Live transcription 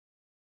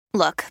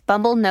Look,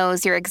 Bumble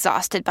knows you're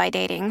exhausted by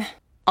dating.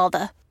 All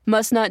the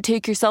must not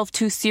take yourself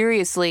too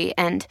seriously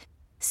and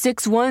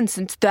 6'1"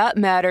 since that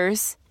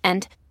matters.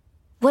 And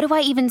what do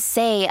I even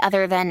say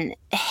other than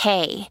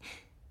hey?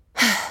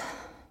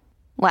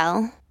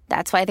 Well,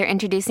 that's why they're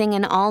introducing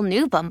an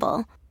all-new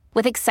Bumble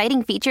with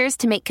exciting features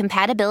to make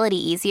compatibility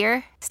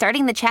easier,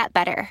 starting the chat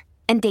better,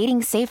 and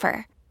dating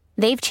safer.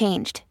 They've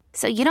changed,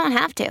 so you don't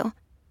have to.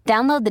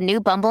 Download the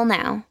new Bumble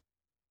now.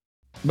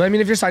 But I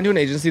mean, if you're signed to an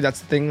agency,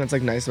 that's the thing that's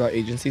like nice about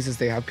agencies is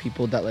they have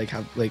people that like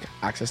have like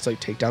access to like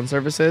takedown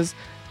services,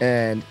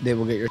 and they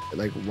will get your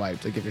like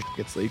wiped, like if your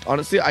gets leaked.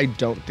 Honestly, I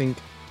don't think.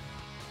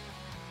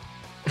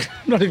 I'm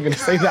not even gonna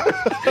say that.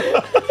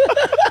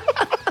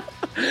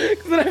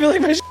 Because then I feel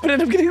like my shit would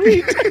end up getting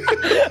leaked.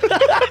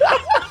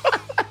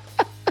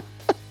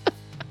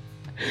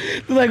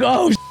 They're like,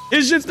 oh,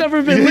 his shit's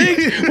never been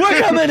leaked.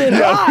 We're coming in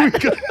hot.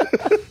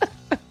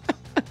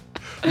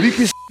 Leak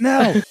his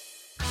now.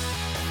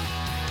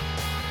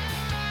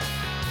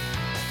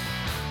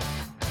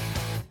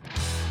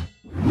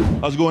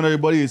 How's it going,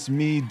 everybody? It's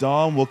me,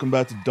 Dom. Welcome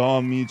back to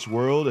Dom Meets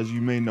World. As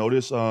you may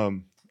notice, I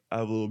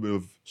have a little bit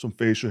of some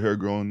facial hair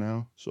growing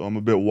now, so I'm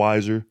a bit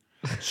wiser,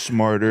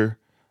 smarter.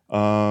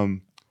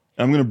 I'm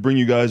gonna bring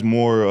you guys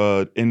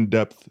more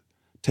in-depth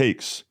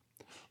takes.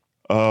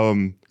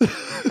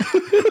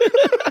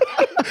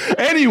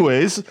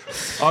 Anyways,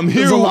 I'm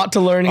here. There's a lot to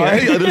learn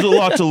here. There's a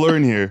lot to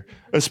learn here,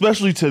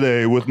 especially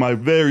today with my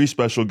very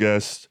special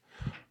guest,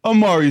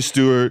 Imari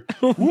Stewart.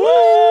 Woo!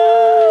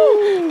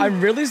 I'm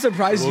really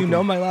surprised you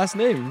know my last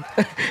name.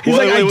 He's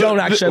I don't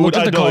actually. I looked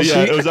at the call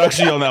sheet. It was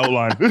actually on the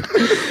outline.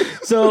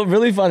 So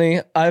really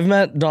funny. I've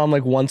met Dom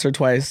like once or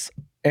twice,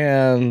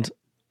 and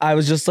I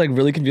was just like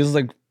really confused.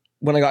 Like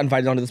when I got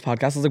invited onto this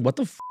podcast, I was like, "What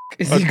the f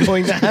is he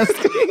going to ask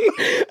me?"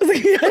 I was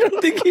like, "I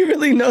don't think he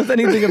really knows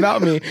anything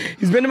about me."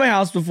 He's been to my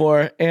house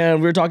before, and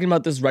we were talking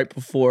about this right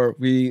before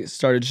we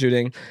started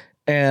shooting,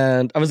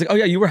 and I was like, "Oh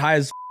yeah, you were high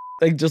as."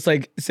 Like just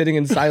like sitting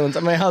in silence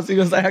at my house. He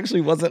goes, I actually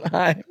wasn't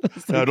high.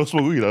 I don't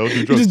smoke weed. I don't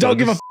do drugs. You just don't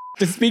give a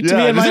to speak to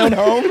me in my own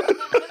home.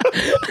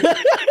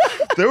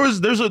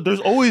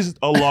 There's always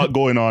a lot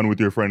going on with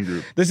your friend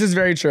group. This is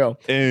very true.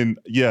 And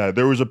yeah,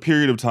 there was a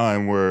period of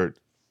time where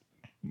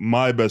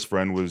my best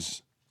friend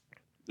was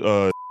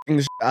the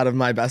shit out of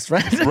my best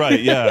friend.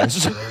 Right, yeah.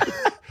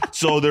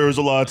 So there was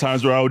a lot of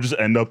times where I would just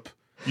end up,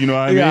 you know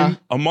what I mean?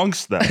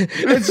 Amongst that.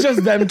 It's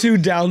just them two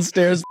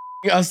downstairs.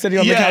 I was sitting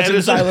on the couch in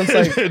silence,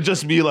 like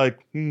just be like,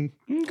 okay.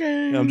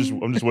 Yeah, I'm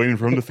just waiting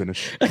for him to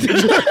finish.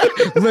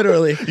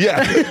 Literally,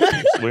 yeah,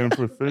 just waiting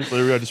for him to finish.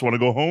 Literally, I just want to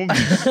go home.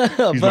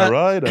 He's my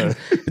ride.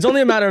 It's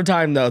only a matter of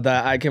time though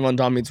that I came on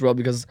Dom Meets World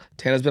because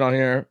Tana's been on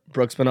here,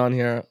 Brooke's been on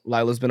here,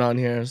 Lila's been on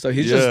here, so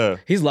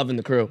he's loving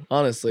the crew.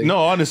 Honestly, no,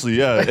 honestly,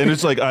 yeah, and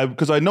it's like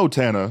because I know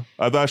Tana,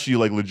 I've actually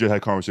like legit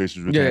had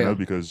conversations with Tana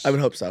because I would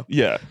hope so.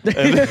 Yeah,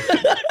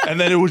 and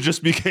then it was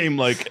just became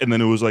like, and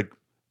then it was like.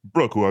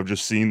 Brooke, who I've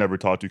just seen, never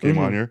talked to, came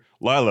on here.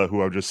 Lila,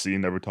 who I've just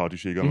seen, never talked to,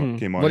 she came on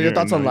here. What are your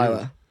thoughts on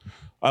Lila?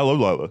 I love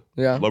Lila.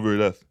 Yeah. Love her to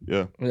death.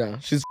 Yeah. Yeah.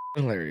 She's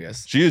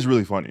hilarious. She is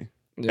really funny.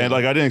 Yeah. And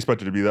like, I didn't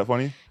expect her to be that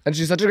funny. And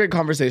she's such a great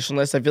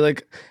conversationalist. I feel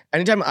like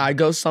anytime I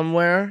go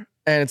somewhere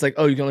and it's like,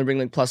 oh, you can only bring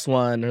like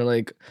 +1 or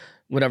like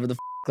whatever the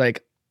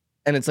like,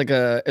 and it's like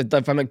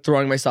if I'm like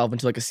throwing myself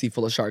into like a sea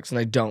full of sharks and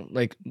I don't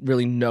like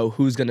really know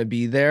who's going to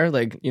be there,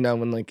 like, you know,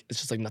 when like it's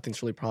just like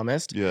nothing's really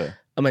promised. Yeah.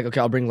 I'm like, okay,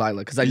 I'll bring Lila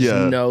because I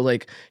just know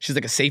like she's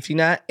like a safety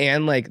net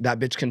and like that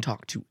bitch can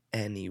talk to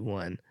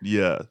anyone.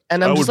 Yeah.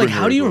 And I'm just like,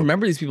 how do you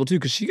remember these people too?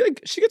 Because she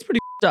gets pretty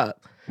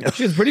up.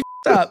 She gets pretty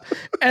up.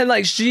 And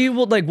like she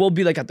will like we'll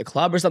be like at the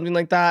club or something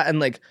like that.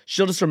 And like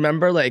she'll just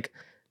remember like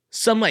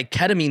some like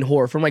ketamine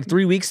whore from like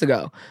 3 weeks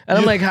ago. And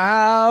I'm like,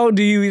 how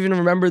do you even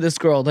remember this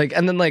girl? Like,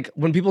 and then like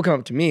when people come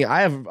up to me,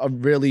 I have a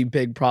really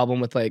big problem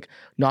with like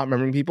not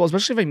remembering people,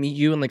 especially if I meet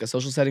you in like a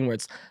social setting where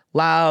it's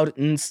loud,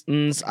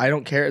 I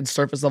don't care. It's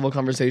surface level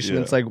conversation.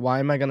 It's like, why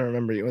am I gonna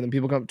remember you? And then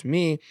people come up to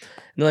me and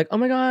they're like, oh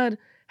my God,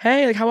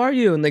 hey, like, how are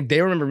you? And like,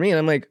 they remember me. And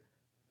I'm like,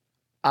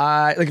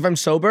 if I'm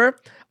sober,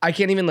 I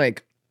can't even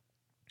like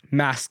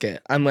mask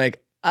it. I'm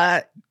like,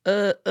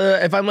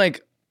 if I'm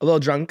like, a little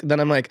drunk,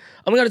 then I'm like,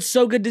 oh my God, it's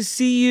so good to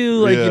see you.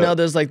 Like, you know,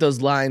 there's like those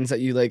lines that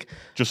you like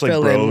just like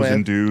bros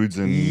and dudes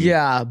and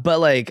yeah, but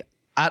like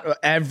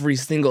every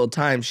single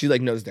time she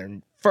like knows their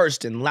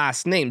first and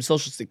last name,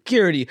 social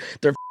security,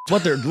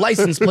 what their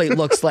license plate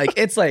looks like.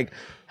 It's like,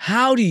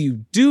 how do you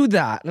do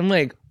that? And I'm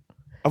like,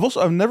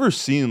 I've never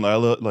seen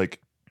Lila like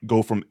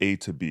go from A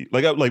to B.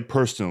 Like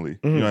personally,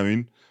 you know what I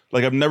mean?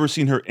 Like I've never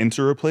seen her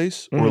enter a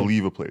place or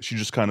leave a place. She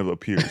just kind of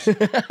appears.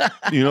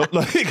 You know,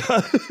 like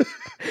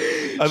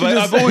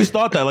I've always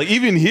thought that. Like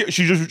even here,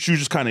 she was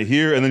just kind of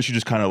here and then she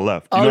just kind of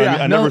left. You know what I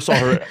mean? I never saw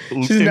her.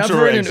 She's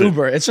never in an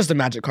Uber. It's just a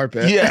magic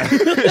carpet. Yeah,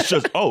 it's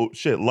just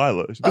shit,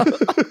 Lila.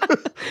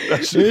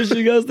 Here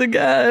she goes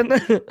again.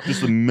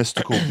 Just a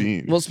mystical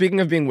being. Well, speaking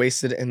of being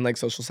wasted in like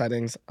social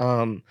settings,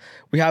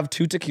 we have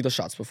 2 tequila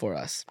shots before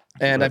us,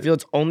 and I feel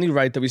it's only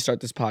right that we start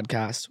this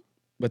podcast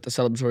with a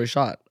celebratory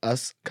shot,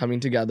 us coming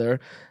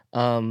together.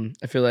 I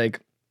feel like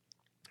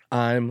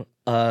I'm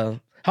how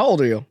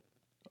old are you?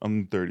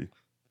 I'm 30.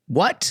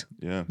 What?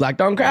 Yeah. Black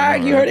don't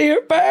crack. know, You right? heard it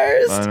here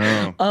first.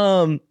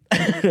 I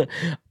know.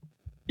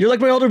 You're like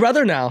my older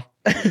brother now.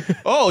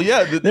 Oh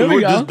yeah, There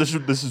we go. This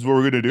is what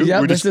we're gonna do.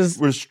 Yep, we're this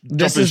jumping is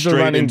the straight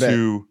running bit.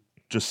 into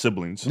just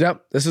siblings.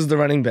 Yep, this is the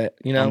running bit.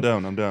 You know,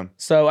 I'm down.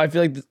 So I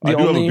feel like I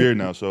do have a beard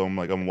now, so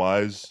I'm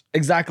wise.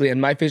 Exactly,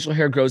 and my facial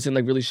hair grows in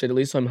like really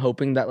shittily. So I'm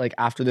hoping that like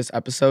after this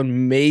episode,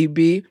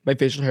 maybe my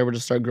facial hair will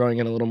just start growing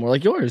in a little more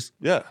like yours.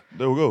 Yeah,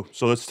 there we go.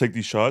 So let's take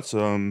these shots.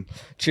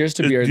 Cheers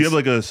to do beards. you have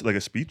like a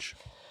speech?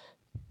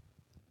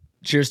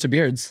 Cheers to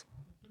beards.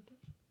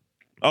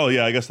 Oh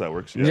yeah, I guess that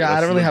works. Yeah, I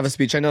don't really have a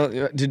speech. I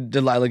know. Did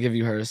Lila give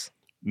you hers?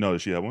 No,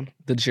 does she have one?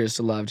 The cheers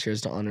to love, cheers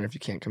to honor. If you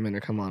can't come in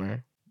or come on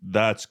her.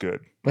 That's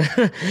good.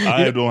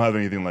 I don't have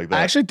anything like that.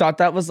 I actually thought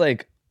that was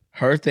like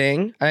her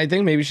thing. And I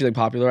think maybe she like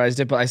popularized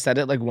it, but I said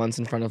it like once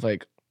in front of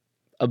like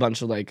a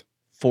bunch of like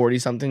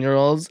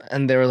 40-something-year-olds,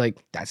 and they were like,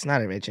 "That's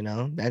not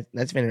original.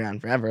 That's been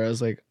around forever." I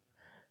was like,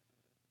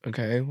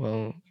 "Okay,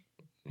 well,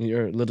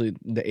 you're literally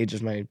the age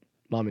of my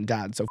mom and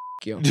dad, so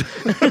you."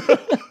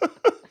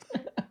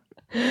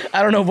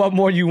 I don't know what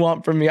more you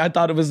want from me. I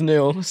thought it was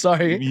new.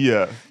 Sorry.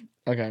 Yeah.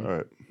 Okay. All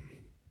right.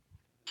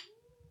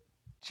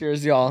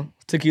 Cheers, y'all.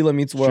 Tequila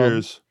meets world.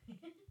 Cheers.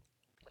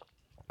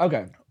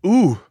 Okay.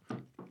 Ooh.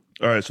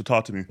 All right. So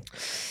talk to me.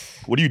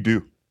 What do you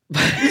do?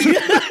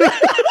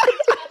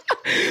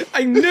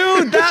 I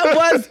knew that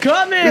was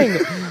coming.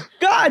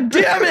 God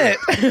damn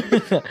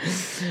it.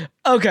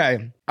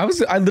 Okay. I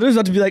literally was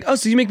about to be like, oh,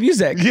 so you make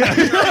music. Yeah.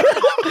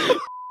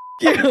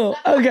 You.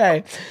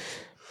 Okay.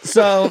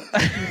 So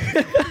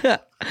I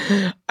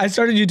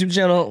started a YouTube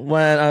channel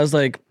when I was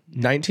like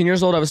 19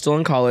 years old. I was still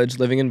in college,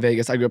 living in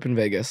Vegas. I grew up in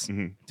Vegas.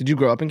 Mhm. Did you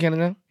grow up in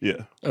Canada?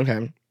 Yeah.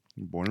 Okay.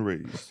 Born and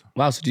raised.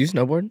 Wow. So do you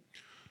snowboard?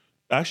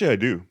 Actually, I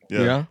do.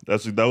 Yeah. Yeah?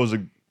 That was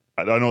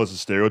I know it's a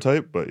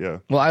stereotype, but yeah.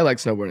 Well, I like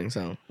snowboarding,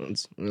 so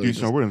it's really Do you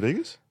snowboard in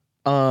Vegas?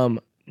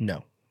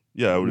 No.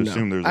 Yeah, I would No.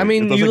 assume there's. I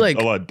mean, that's you like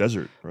a lot of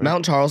desert, right?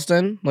 Mount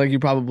Charleston, like you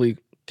probably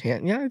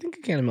can't. Yeah, I think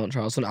you can in Mount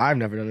Charleston. I've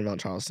never done in Mount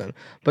Charleston,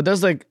 but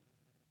there's like,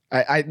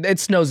 it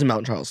snows in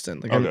Mount Charleston.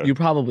 Like Okay. you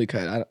probably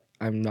could.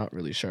 I'm not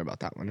really sure about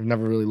that one. I've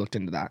never really looked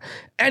into that.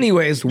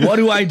 Anyways, what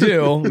do I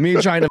do? Me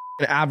trying to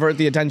avert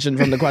the attention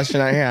from the question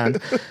at hand.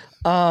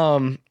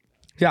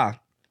 Yeah,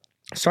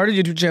 started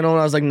a YouTube channel when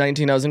I was like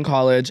 19. I was in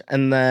college,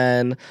 and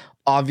then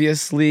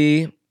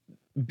obviously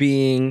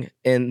being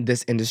in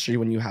this industry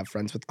when you have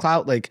friends with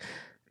clout, like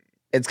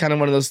it's kind of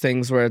one of those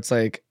things where it's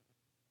like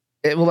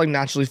it will like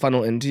naturally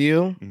funnel into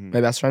you. Mhm.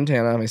 My best friend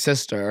Tana, my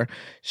sister,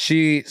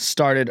 she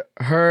started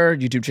her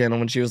YouTube channel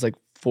when she was like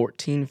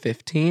 14,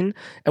 15.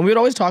 And we would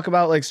always talk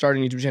about like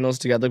starting YouTube channels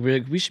together. We'd be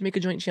like, we should make a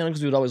joint channel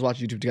because we would always watch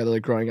YouTube together,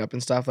 like growing up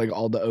and stuff, like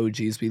all the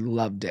OGs. We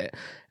loved it.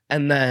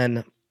 And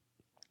then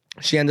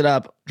she ended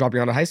up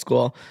dropping out of high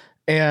school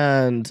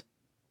and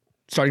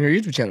starting her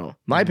YouTube channel.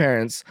 My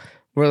parents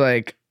were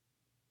like,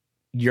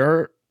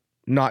 you're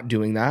not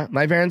doing that.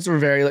 My parents were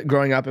very like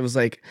growing up. It was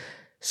like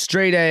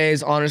straight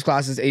A's, honors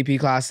classes, AP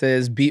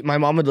classes. B. My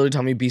mom would literally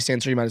tell me B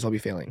stands for you might as well be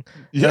failing.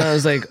 Yeah. And I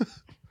was like,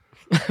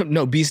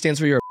 no, B stands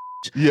for you're.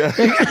 Yeah.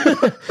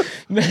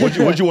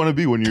 What'd you want to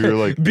be when you were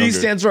like B younger?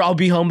 stands for I'll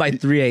be home by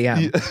 3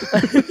 a.m.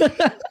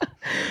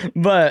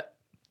 But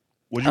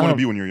What'd you want to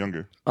be when you were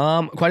younger?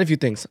 quite a few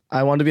things.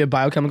 I wanted to be a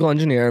biochemical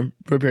engineer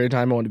for a period of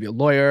time. I wanted to be a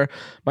lawyer.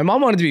 My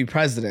mom wanted to be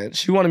president.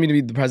 She wanted me to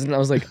be the president. I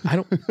was like, I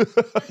don't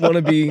want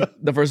to be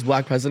the first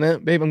black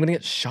president, babe. I'm gonna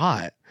get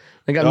shot.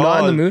 Like I'm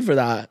not in the mood for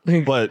that.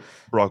 Like, But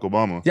Barack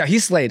Obama. yeah, he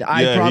slayed.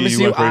 I Yeah, promise he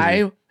you, went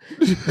crazy.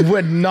 I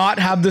would not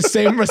have the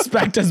same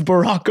respect as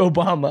Barack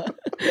Obama.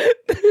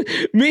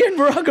 Me and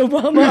Barack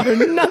Obama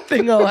are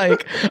nothing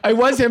alike. I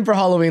was him for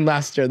Halloween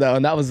last year though,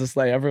 and that was a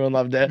slay. Everyone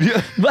loved it.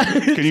 Yeah. But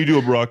Can you do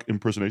a Barack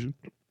impersonation?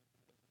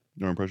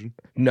 No impression?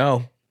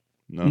 no,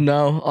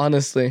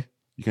 honestly.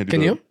 You can't do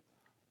Can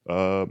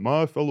that? you?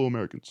 My fellow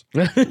Americans.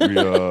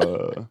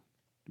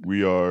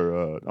 We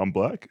are I'm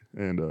black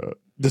and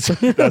that's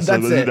it.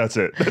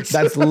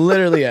 That's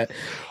literally it.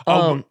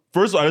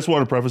 First, I just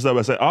want to preface that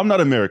by saying I'm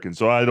not American,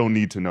 so I don't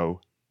need to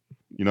know.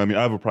 You know what I mean?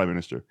 I have a prime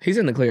minister He's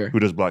in the clear. who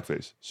does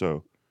blackface.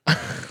 So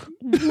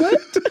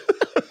What?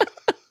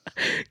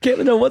 Can't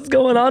know what's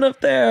going on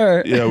up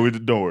there. yeah,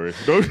 don't worry.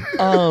 Don't,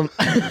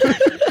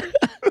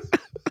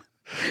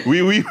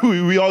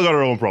 we all got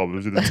our own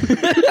problems. You know?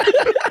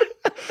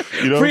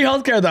 Free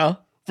healthcare though.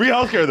 Free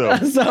healthcare though.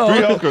 So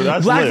Free healthcare.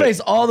 That's lit.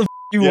 blackface all the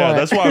you Yeah, want.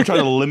 that's why I'm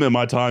trying to limit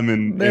my time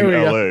in There we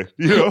go. LA.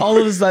 You know? All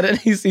of a sudden,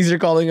 he sees you're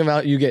calling him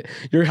out. You get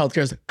your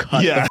healthcare's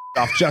cut Yeah.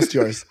 the off. Just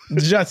yours.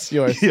 Just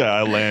yours. Yeah,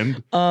 I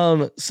land.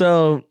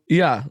 So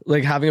yeah,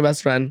 like having a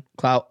best friend,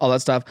 clout, all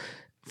that stuff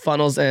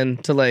funnels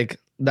into like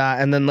that.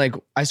 And then like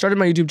I started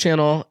my YouTube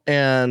channel,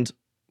 and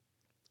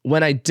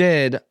when I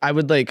did, I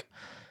would like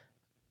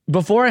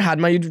before I had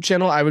my YouTube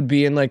channel, I would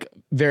be in like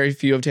very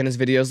few of Tana's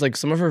videos, like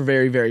some of her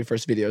very, very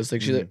first videos.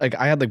 Like she like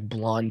I had like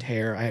blonde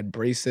hair, I had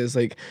braces,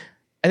 like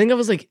I think I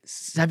was like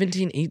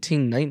 17,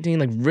 18, 19,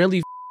 like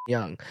really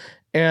young.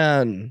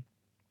 And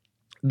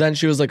then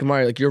she was like,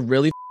 Imari, like you're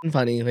really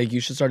funny. Like, you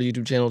should start a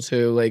YouTube channel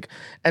too. Like,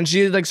 and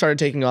she like started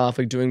taking off,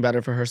 like doing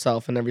better for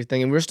herself and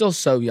everything. And we're still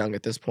so young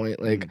at this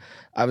point. Like,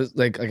 I was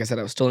like I said,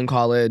 I was still in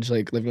college,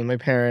 like living with my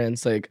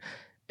parents. Like,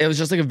 it was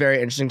just like a very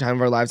interesting time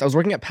of our lives. I was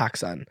working at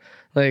PacSun,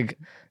 like,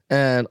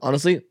 and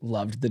honestly,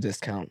 loved the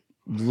discount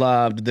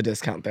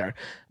there.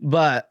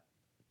 But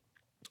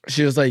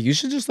she was like, you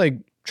should just like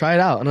try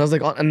it out. And I was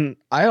like, and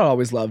I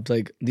always loved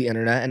like the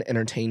internet and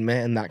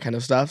entertainment and that kind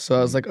of stuff. So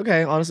I was like,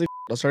 okay, honestly,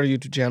 I'll start a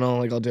YouTube channel.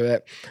 Like, I'll do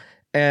it.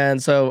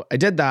 And so I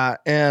did that.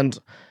 And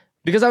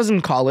because I was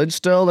in college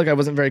still, like I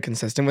wasn't very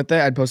consistent with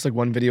it. I'd post like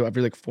one video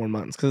every like 4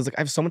 months because like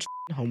I have so much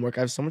homework.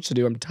 I have so much to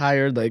do. I'm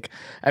tired. Like,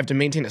 I have to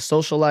maintain a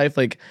social life.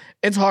 Like,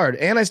 it's hard.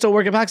 And I still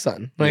work at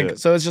PacSun. Like,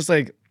 so it's just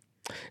like,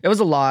 it was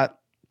a lot.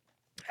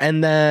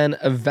 And then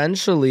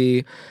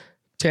eventually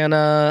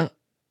Tana,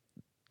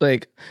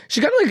 like,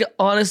 she kind of like,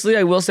 honestly,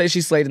 I will say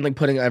she slayed in like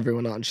putting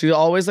everyone on. She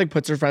always like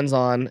puts her friends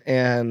on.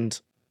 And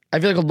I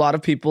feel like a lot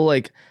of people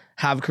like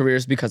have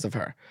careers because of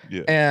her.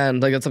 Yeah.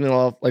 And like, that's something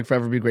I'll like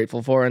forever be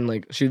grateful for. And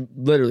like, she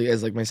literally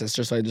is like my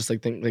sister. So I just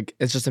like think like,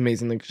 it's just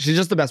amazing. Like, she's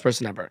just the best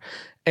person ever.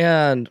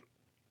 And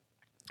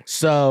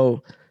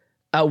so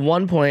at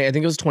one point, I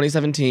think it was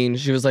 2017,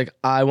 she was like,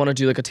 I want to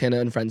do like a Tana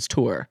and Friends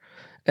tour.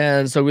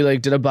 And so we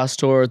like did a bus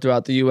tour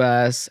throughout the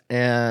US,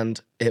 and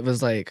it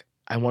was like,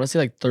 I want to say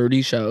like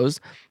 30 shows.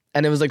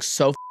 And it was like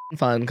so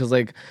fun because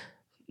like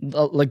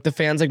the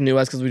fans like knew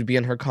us because we'd be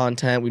in her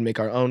content. We'd make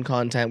our own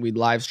content. We'd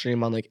live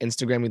stream on like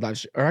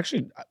Instagram. Or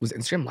actually, was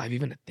Instagram Live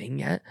even a thing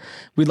yet?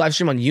 We'd live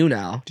stream on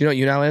YouNow. Do you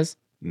know what YouNow is?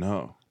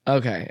 No.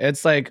 Okay.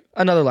 It's like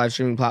another live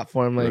streaming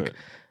platform, like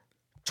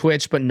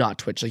Twitch, but not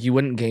Twitch. Like, you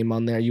wouldn't game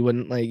on there. You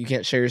wouldn't like, you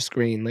can't share your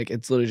screen. Like,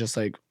 it's literally just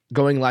like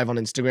going live on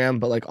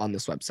Instagram, but like on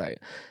this website.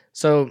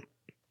 So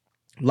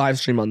live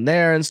stream on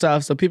there and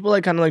stuff. So people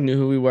like kind of like knew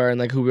who we were and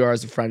like who we are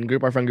as a friend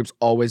group. Our friend group's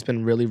always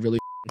been really, really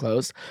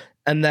close.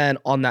 And then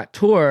on that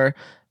tour,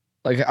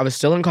 like, I was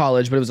still in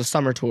college, but it was a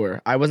summer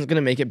tour. I wasn't going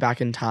to make it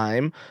back in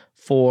time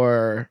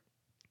for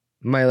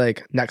my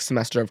like next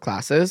semester of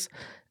classes.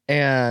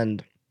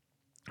 And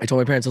I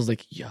told my parents, I was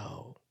like,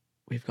 yo,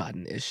 we've got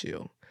an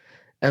issue.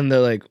 And they're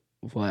like,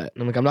 what?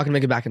 And I'm like, I'm not going to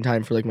make it back in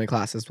time for like my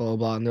classes, blah, blah,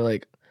 blah. And they're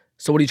like,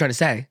 so what are you trying to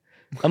say?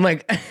 I'm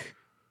like,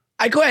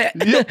 I quit.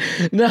 Yep.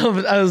 No,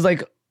 but I was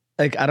like,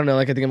 I don't know.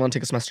 Like, I think I'm going to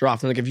take a semester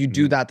off. And like, if you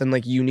do that, then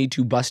like you need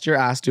to bust your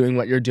ass doing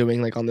what you're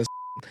doing, like on this,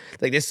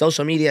 like this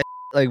social media,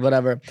 like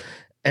whatever.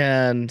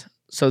 And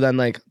so then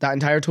like that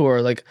entire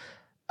tour, like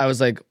I was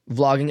like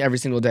vlogging every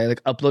single day,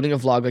 like uploading a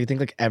vlog, like I think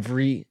like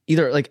every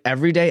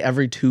day,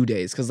 every 2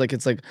 days. Cause like,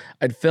 it's like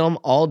I'd film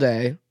all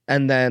day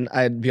and then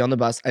I'd be on the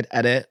bus, I'd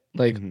edit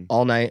like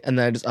all night, and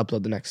then I just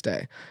upload the next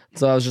day.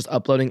 So I was just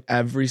uploading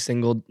every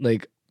single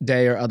like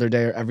day or other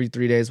day or every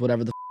 3 days,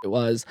 whatever the it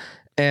was.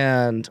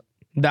 And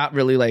that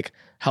really like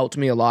helped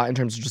me a lot in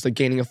terms of just like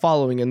gaining a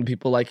following and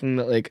people liking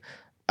that. Like,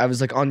 I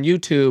was like on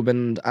YouTube,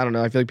 and I don't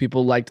know, I feel like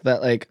people liked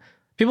that. Like,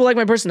 people like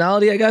my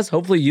personality, I guess.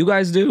 Hopefully you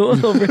guys do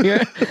over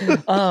here.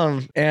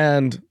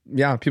 And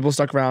yeah, people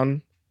stuck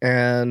around,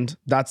 and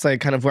that's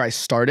like kind of where I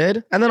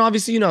started. And then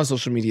obviously, you know how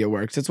social media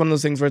works. It's one of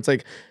those things where it's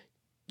like,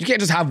 you can't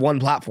just have one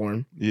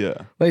platform. Yeah.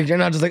 Like, you're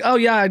not just like, oh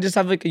yeah, I just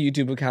have like a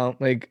YouTube account.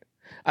 Like,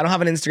 I don't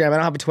have an Instagram. I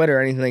don't have a Twitter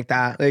or anything like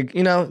that. Like,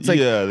 you know, it's like,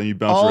 yeah, then you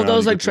bounce all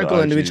those like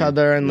trickle into each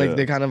other, and like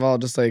they kind of all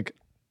just like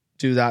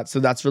do that. So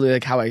that's really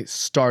like how I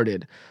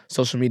started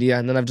social media.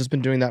 And then I've just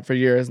been doing that for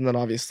years. And then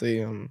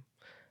obviously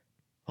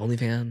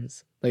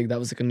OnlyFans, like that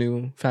was like a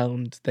new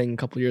found thing a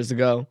couple years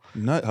ago.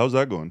 How's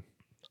that going?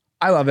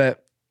 I love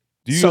it.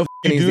 Do you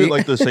do it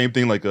like the same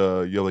thing, like you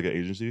have like an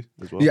agency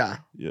as well? Yeah.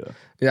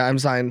 I'm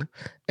signed,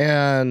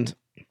 and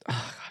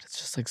oh god, it's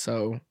just like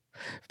so.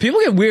 People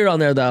get weird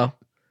on there though.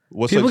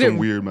 What's people like some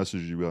weird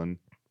messages you've gotten?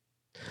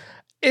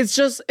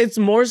 It's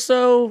more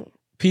so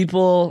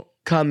people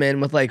come in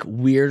with like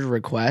weird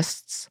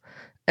requests,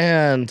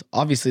 and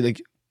obviously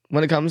like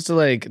when it comes to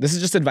like, this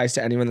is just advice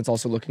to anyone that's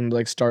also looking to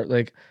like start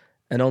like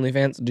an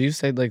OnlyFans. Do you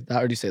say like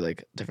that, or do you say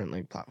like different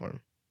like platform?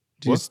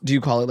 Do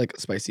you call it like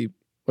spicy?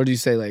 Or do you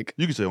say like...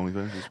 You can say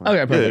OnlyFans.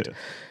 Okay, perfect. Yeah.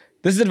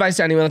 This is advice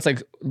to anyone that's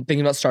like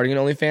thinking about starting an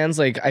OnlyFans.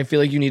 Like, I feel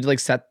like you need to like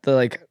set the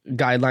like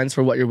guidelines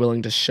for what you're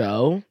willing to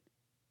show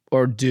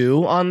or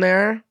do on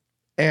there.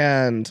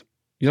 And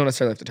you don't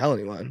necessarily have to tell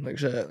anyone. Like,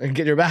 shit, like,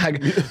 get your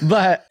bag.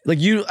 But like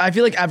I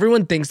feel like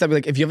everyone thinks that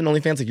like if you have an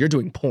OnlyFans, like you're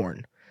doing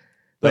porn.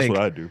 That's like,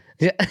 what I do.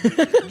 Yeah.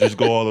 Just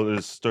go all over,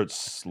 just start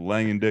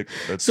slanging dick.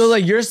 So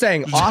like you're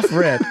saying off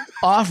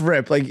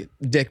rip, like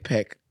dick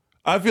pic.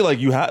 I feel like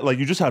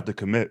you just have to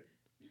commit.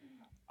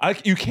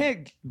 You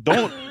can't,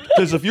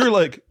 because if you're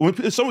like,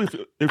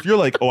 if you're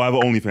like, oh, I have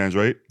an OnlyFans,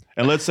 right?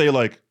 And let's say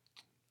like,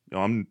 you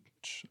know, I'm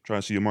trying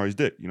to see Imari's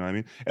dick, you know what I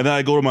mean? And then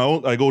I go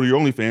to your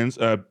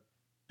OnlyFans,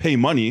 pay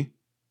money,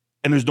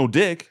 and there's no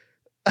dick.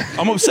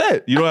 I'm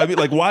upset. You know what I mean?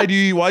 Like, why do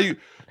you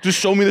just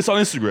show me this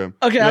on Instagram?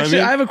 Okay, you know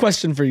actually, I have a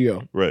question for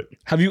you. Right.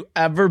 Have you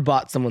ever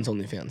bought someone's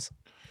OnlyFans?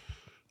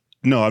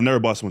 No, I've never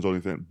bought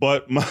someone's OnlyFans,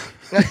 but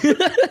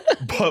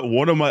but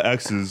one of my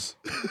exes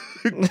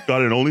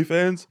got an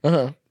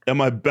OnlyFans. And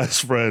my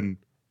best friend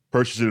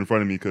purchased it in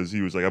front of me because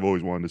he was like, I've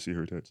always wanted to see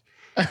her tits.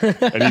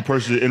 And he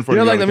purchased it in front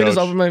of me. Let me just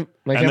open my and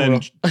camera.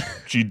 then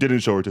she didn't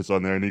show her tits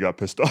on there and he got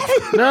pissed off.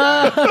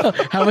 No.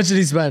 How much did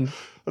he spend?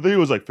 I think it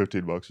was like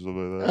 $15 or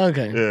something like that.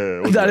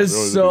 Okay. Yeah. That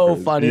is so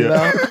funny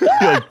though. He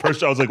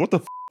like I was like, what the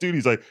dude?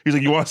 He's like,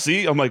 you want to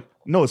see? I'm like,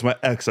 no, it's my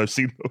ex. I've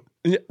seen them.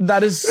 Yeah,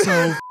 that is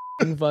so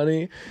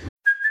funny.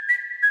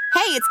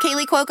 Hey, it's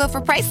Kaylee Cuoco for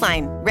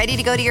Priceline. Ready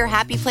to go to your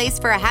happy place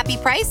for a happy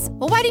price?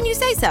 Well, why didn't you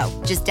say so?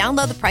 Just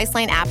download the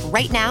Priceline app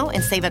right now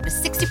and save up to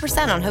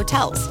 60% on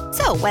hotels.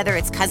 So whether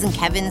it's Cousin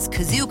Kevin's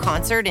Kazoo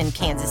Concert in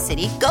Kansas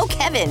City, go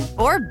Kevin,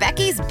 or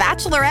Becky's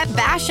Bachelorette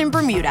Bash in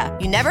Bermuda,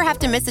 you never have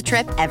to miss a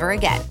trip ever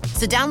again.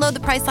 So download the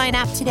Priceline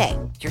app today.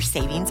 Your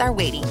savings are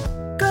waiting.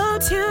 Go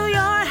to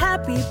your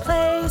happy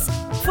place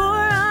for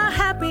a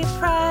happy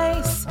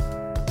price.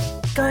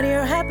 Go to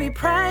your happy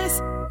price,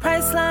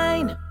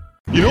 Priceline.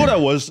 You know what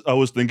I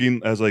was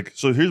thinking as like,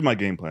 so here's my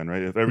game plan,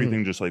 right? If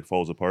everything just like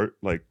falls apart,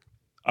 like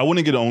I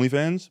wouldn't get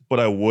OnlyFans, but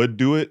I would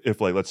do it if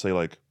like, let's say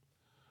like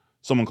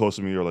someone close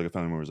to me or like a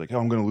family member is like, oh,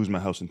 I'm going to lose my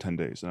house in 10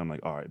 days. And I'm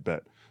like, all right,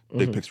 bet.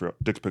 Dick pics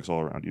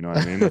all around. You know what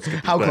I mean? Let's get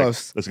this How bag.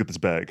 close? Let's get this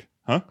bag.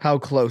 Huh? How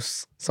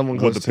close? Someone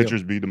close Would the to you.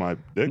 pictures be to my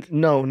dick?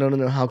 No.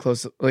 How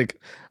close? Like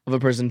of a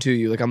person to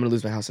you? Like I'm gonna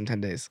lose my house in 10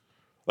 days.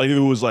 Like if it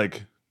was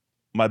like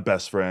my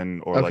best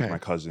friend or like Okay. my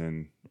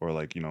cousin or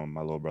like, you know,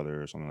 my little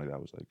brother or something like that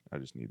was like, I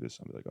just need this.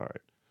 I'd be like, all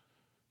right.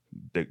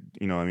 Dick,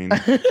 you know what I mean?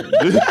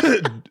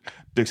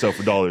 Dick sell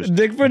for dollars.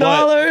 Dick for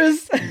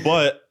dollars.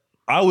 But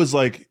I was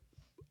like,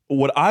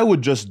 what I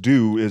would just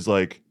do is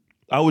like,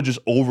 I would just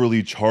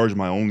overly charge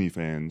my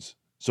OnlyFans.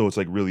 So it's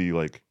like really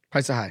like,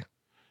 Price is high.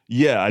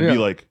 yeah, I'd Yeah. be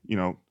like, you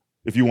know,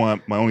 if you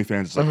want my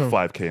OnlyFans, it's like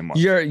 $5K a month.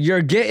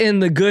 You're getting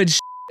the good shit,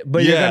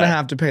 but you're Yeah. gonna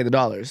have to pay the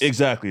dollars.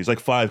 Exactly. It's like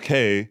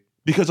 $5K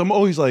because I'm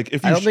always like,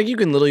 if you I don't think you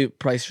can literally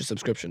price your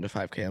subscription to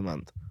 $5K a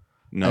month.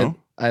 no,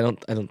 I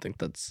don't think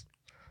that's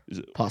Is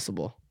it-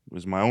 possible.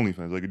 it's my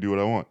OnlyFans. I can do what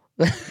I want.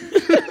 But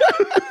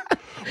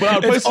I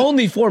would It's price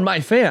only for my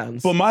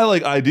fans. But my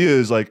like idea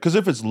is like, because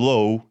if it's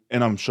low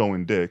and I'm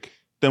showing dick,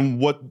 then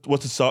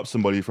what's to stop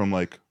somebody from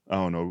like, I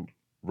don't know,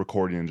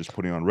 recording and just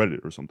putting on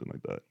Reddit or something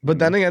like that. But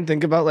then again,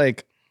 think about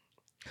like,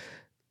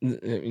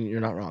 you're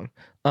not wrong.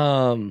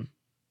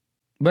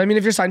 But I mean,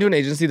 if you're signed to an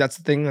agency, that's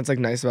the thing that's like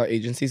nice about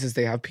agencies is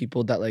they have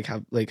people that like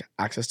have like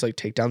access to like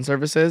takedown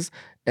services,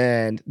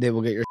 and they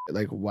will get your shit,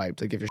 like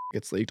wiped. Like if your shit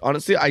gets leaked.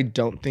 Honestly, I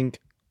don't think.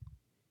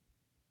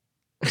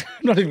 I'm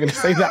not even gonna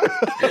say that.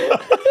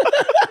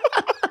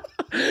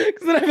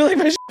 Because then I feel like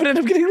my shit would end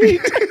up getting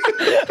leaked.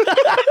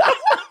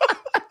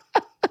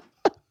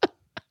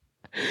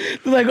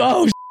 They're like,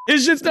 oh,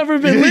 his shit's never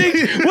been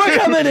leaked. We're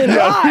coming in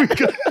hot.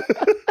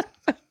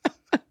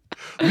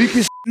 Leak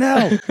his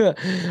now.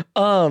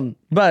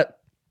 But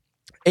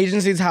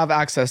agencies have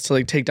access to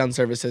like takedown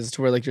services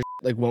to where like your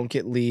like won't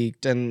get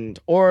leaked, and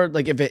or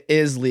like if it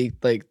is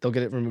leaked, like they'll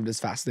get it removed as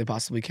fast as they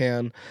possibly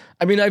can.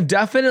 I mean, I've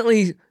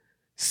definitely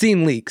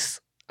seen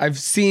leaks. I've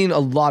seen a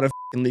lot of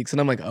leaks,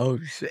 and I'm like, oh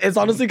shit. It's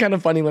honestly kind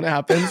of funny when it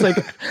happens. Like,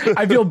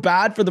 I feel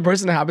bad for the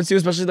person it happens to,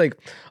 especially like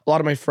a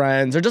lot of my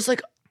friends or just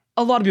like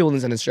a lot of people in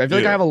this industry. I feel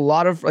like I have a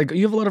lot of like,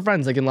 you have a lot of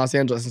friends like in Los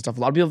Angeles and stuff.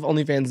 A lot of people have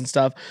OnlyFans and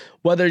stuff.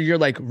 Whether you're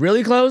like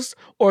really close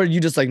or you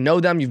just like know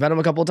them, you've met them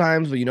a couple of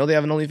times, but you know they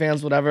have an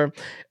OnlyFans, whatever.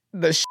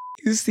 The shit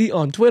you see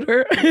on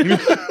Twitter,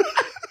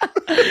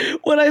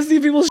 when I see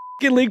people's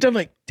get leaked, I'm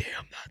like, damn,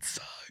 that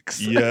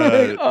sucks. Yeah.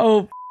 Like,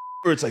 oh.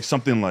 Or it's like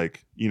something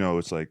like, you know,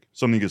 it's like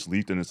something gets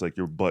leaked and it's like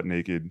you're butt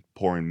naked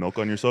pouring milk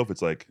on yourself.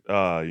 It's like, you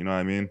know what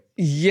I mean?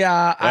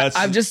 Yeah,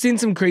 I've just seen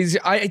some crazy.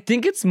 I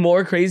think it's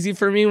more crazy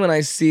for me when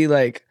I see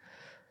like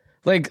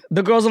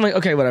the girls. I'm like,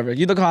 okay, whatever.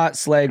 You look hot,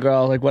 slay,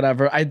 girl, like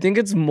whatever. I think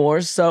it's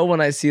more so when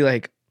I see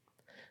like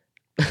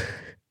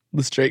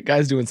the straight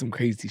guys doing some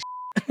crazy.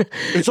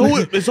 It's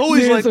always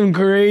doing like some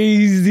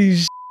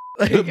crazy.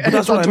 Like, but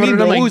that's what I mean.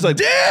 They're always like,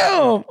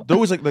 damn. they're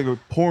always like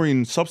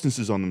pouring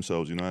substances on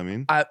themselves. You know what I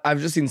mean?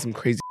 I've just seen some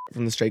crazy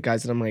from the straight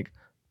guys, and I'm like,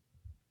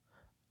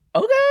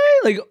 okay,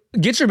 like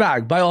get your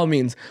bag by all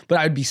means. But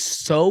I'd be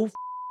so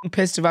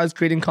pissed if I was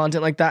creating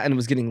content like that and it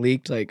was getting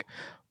leaked. Like,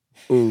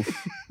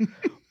 oof,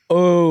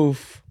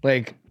 oof.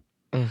 Like,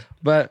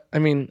 but I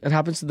mean, it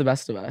happens to the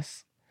best of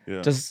us.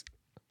 Yeah. Just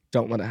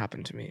don't let it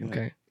happen to me.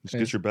 Okay. Just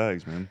get your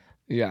bags, man.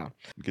 Yeah.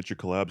 Get your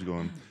collabs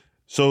going.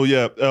 So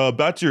yeah,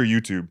 back to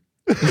your YouTube.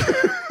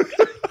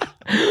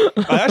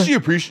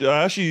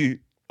 I actually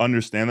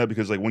understand that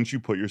because like once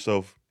you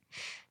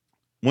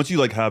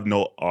like have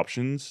no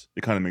options,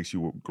 it kind of makes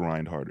you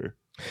grind harder.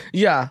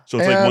 Yeah. So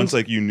it's like once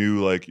like you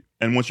knew like,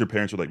 and once your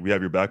parents were like, we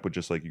have your back, but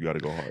just like you got to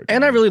go hard.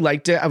 And I really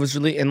liked it. I was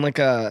really in like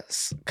a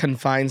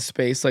confined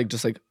space, like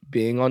just like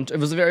being on. It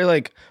was a very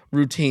like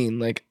routine,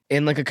 like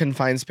in like a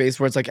confined space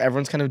where it's like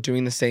everyone's kind of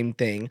doing the same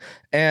thing.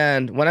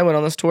 And when I went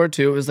on this tour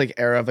too, it was like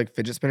era of like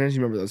fidget spinners.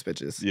 You remember those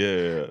bitches?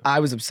 Yeah. I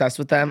was obsessed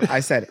with them.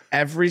 I said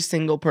every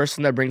single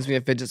person that brings me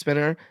a fidget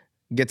spinner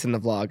gets in the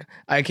vlog.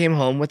 I came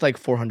home with like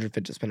 400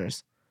 fidget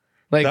spinners.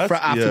 Like for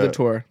after the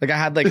tour. Like I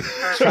had like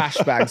trash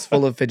bags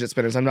full of fidget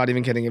spinners. I'm not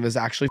even kidding. It was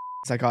actually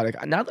psychotic.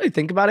 Now that I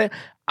think about it,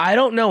 I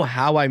don't know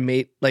how I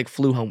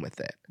flew home with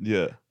it.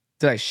 Yeah.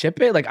 Did I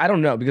ship it? Like, I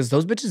don't know, because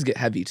those bitches get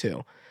heavy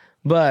too.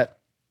 But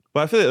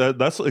I feel like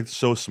that's like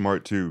so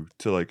smart too,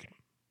 to like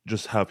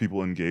just have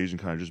people engage and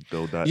kind of just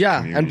build that. yeah,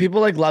 community. and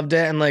people like loved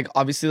it, and like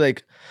obviously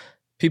like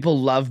people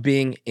love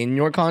being in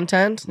your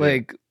content,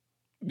 like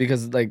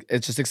because like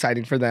it's just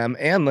exciting for them,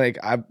 and like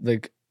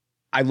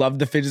I loved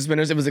the fidget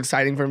spinners. It was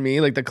exciting for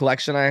me. Like the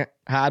collection I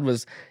had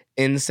was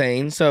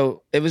insane.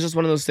 So it was just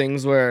one of those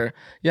things where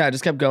I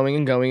just kept going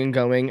and going and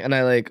going, and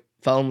I like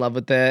fell in love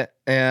with it.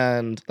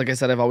 And like I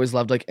said, I've always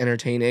loved like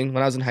entertaining.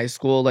 When I was in high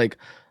school, like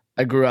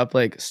I grew up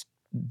like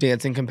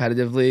dancing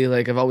competitively.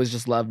 Like I've always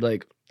just loved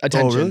like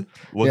attention. Oh, really?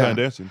 What kind of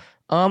dancing?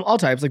 All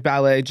types, like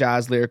ballet,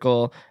 jazz,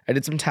 lyrical. I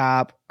did some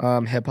tap,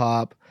 hip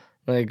hop,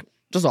 like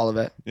just all of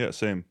it. Yeah,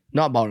 same.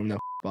 Not ballroom, no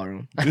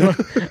ballroom.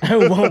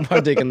 I won't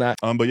partake in that.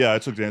 But yeah, I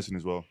took dancing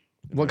as well.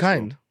 What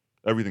kind?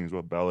 Everything as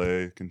well.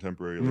 Ballet,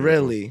 contemporary. Lyrical.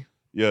 Really?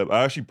 Yeah,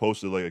 I actually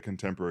posted like a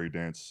contemporary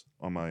dance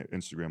on my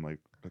Instagram like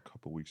a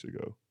couple weeks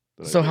ago.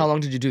 So how long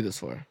did you do this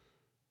for?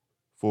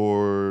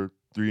 For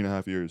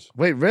 3.5 years.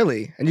 Wait,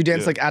 really? And you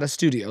danced like at a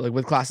studio, like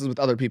with classes with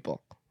other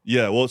people?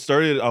 Yeah, well, it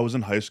started, I was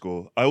in high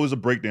school. I was a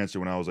break dancer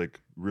when I was like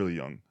really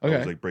young. Okay. I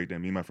was like break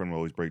dance. Me and my friend would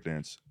always break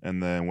dance.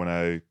 And then when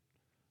I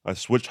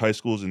switched high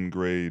schools in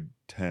grade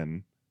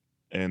 10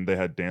 and they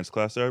had dance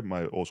class there.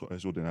 My old high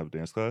school didn't have a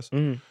dance class.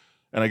 Mm-hmm.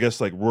 And I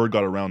guess like word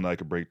got around that I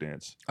could break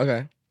dance.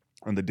 Okay.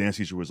 And the dance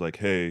teacher was like,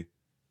 hey,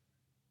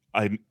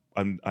 I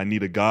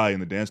need a guy in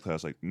the dance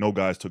class. Like no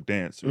guys took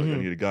dance. Like, I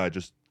need a guy,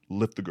 just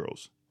lift the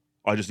girls.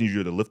 I just need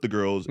you to lift the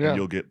girls and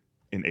you'll get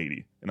an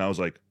 80. And I was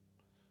like,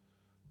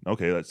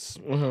 okay, that's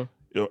and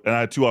I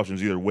had two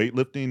options, either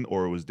weightlifting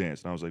or it was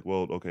dance. And I was like,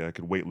 well, okay, I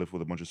could weightlift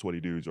with a bunch of sweaty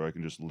dudes, or I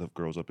can just lift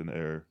girls up in the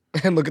air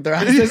and look at their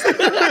asses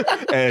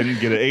and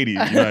get an 80. You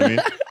know what I mean?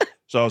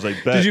 So I was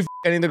like, bet. Did you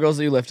any of the girls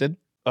that you lifted?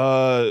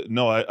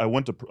 No, I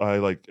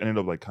like ended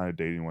up like kind of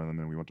dating one of them, and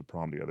then we went to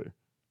prom together.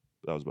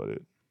 That was about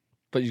it.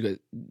 But you guys,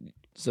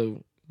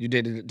 so you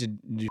dated? Did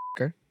you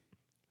her?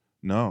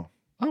 No.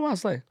 Oh wow,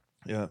 slay.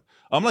 Yeah,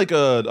 I'm like.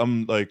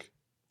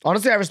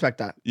 Honestly, I respect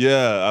that.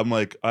 Yeah, I'm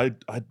like I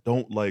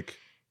don't like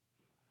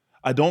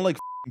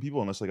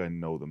people unless like I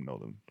know them.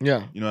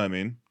 Yeah. You know what I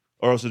mean?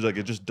 Or else it's like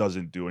it just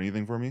doesn't do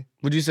anything for me.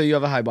 Would you say you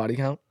have a high body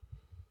count?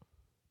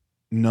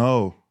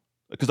 No,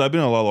 because I've been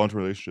in a lot of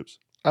long-term relationships.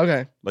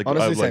 Okay. Like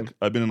honestly, same.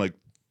 I've been in like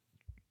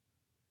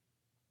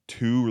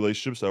 2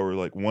 relationships that were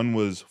like, one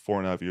was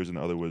 4.5 years and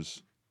the other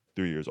was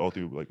 3 years, all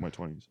through like my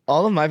 20s.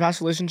 All of my past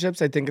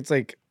relationships, I think it's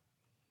like,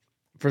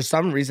 for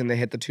some reason they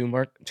hit the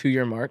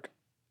 2-year mark.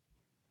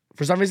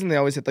 For some reason they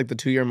always hit like the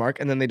 2-year mark,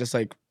 and then they just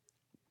like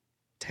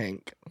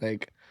tank.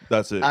 Like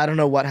that's it. I don't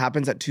know what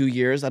happens at 2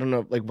 years. I don't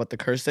know like what the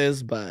curse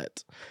is,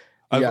 but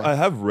yeah. I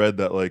have read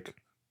that like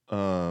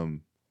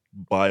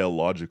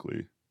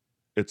biologically,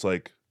 it's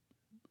like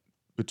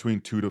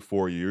between 2 to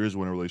 4 years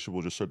when a relationship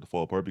will just start to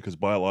fall apart, because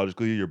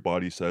biologically your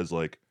body says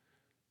like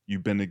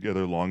you've been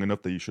together long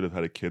enough that you should have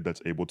had a kid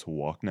that's able to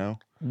walk now.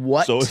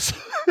 What? So it's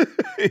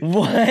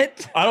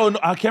what? I don't know.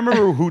 I can't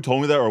remember who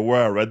told me that or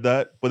where I read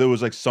that, but it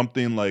was like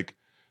something like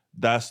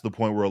that's the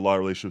point where a lot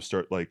of relationships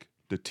start like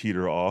to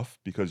teeter off,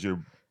 because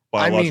your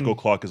biological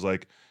clock is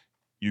like,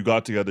 you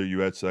got together, you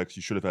had sex,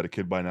 you should have had a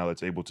kid by now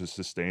that's able to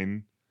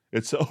sustain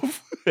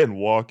itself and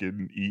walk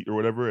and eat or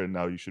whatever, and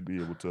now you should be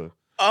able to.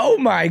 Oh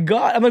my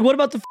god! I'm like, what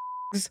about the?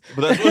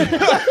 But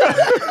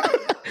that's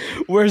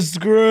we're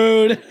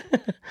screwed.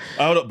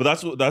 I don't know,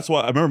 but that's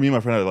why I remember me and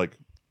my friend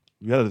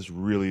we had this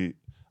really.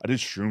 I did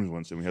shrooms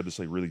once, and we had this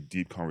like really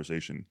deep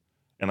conversation.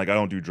 And like I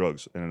don't do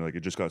drugs, and like it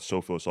just got so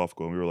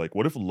philosophical. And we were like,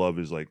 what if love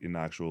is like an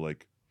actual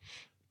like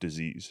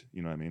disease?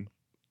 You know what I mean?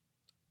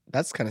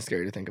 That's kind of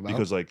scary to think about.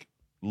 Because like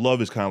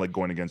love is kind of like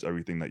going against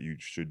everything that you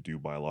should do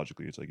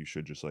biologically. It's like you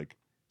should just like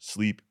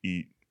sleep,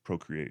 eat,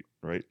 procreate,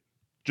 right?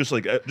 Just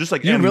like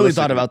you really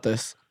thought about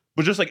this,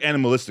 but just like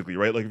animalistically,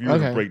 right? Like if you were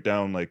to break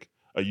down like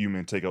a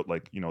human, take out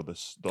like the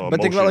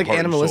but think about like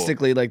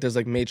animalistically, like there's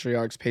like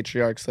matriarchs,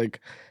 patriarchs, like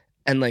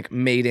and like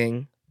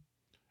mating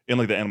in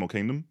like the animal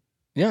kingdom.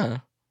 Yeah.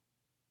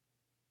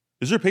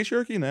 Is there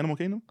patriarchy in the animal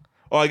kingdom?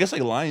 Oh, I guess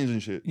like lions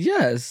and shit.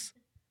 Yes.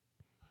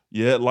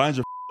 Yeah, lions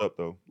are up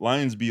though.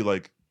 Lions be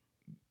like,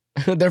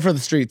 they're for the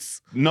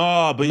streets.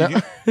 Nah, but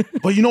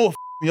you know what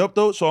me up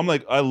though? So I'm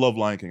like, I love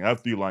Lion King. I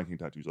have 3 Lion King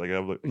tattoos. Like I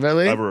have like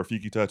really? I have a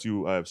Rafiki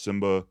tattoo. I have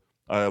Simba.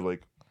 I have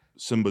like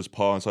Simba's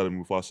paw inside of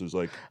Mufasa's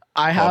like.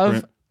 I have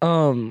you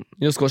know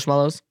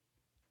Squishmallows.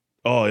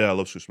 Oh yeah, I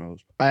love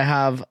Squishmallows. I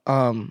have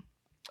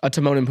a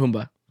Timon and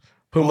Pumbaa.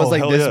 Pumbaa's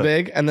like this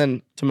big, and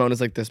then Timon is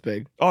like this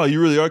big. Oh,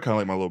 you really are kind of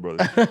like my little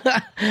brother.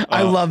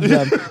 I love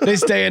them. They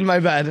stay in my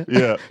bed.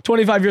 Yeah.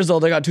 25 years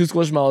old, I got 2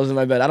 Squishmallows in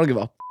my bed. I don't give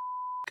a.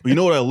 But you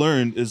know what I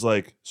learned is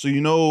like, so you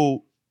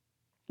know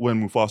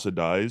when Mufasa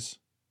dies,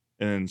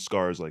 and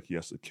Scar is like he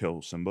has to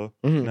kill Simba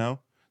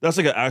now. That's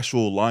like an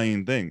actual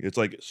lion thing. It's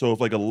like, so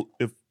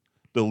if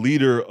the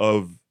leader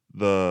of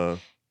the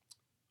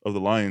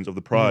lions of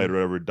the pride or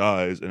whatever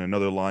dies, and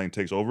another lion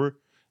takes over,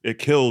 it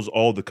kills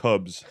all the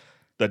cubs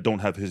that don't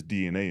have his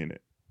DNA in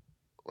it.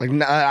 Like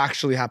that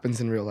actually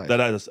happens in real life. That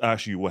is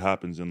actually what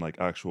happens in like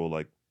actual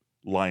like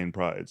lion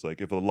prides.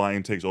 Like if a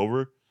lion takes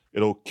over,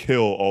 it'll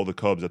kill all the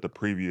cubs that the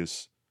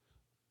previous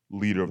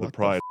leader of the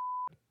pride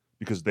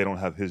because they don't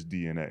have his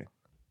DNA.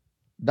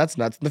 That's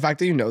nuts. The fact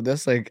that you know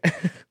this, like,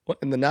 what,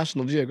 in the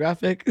National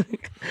Geographic.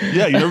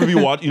 Yeah, you never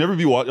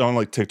be watching on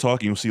like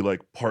TikTok and you'll see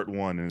like part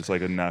 1 and it's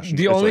like a national.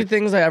 The only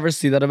things I ever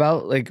see that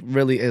about, like,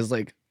 really is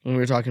like when we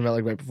were talking about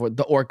like right before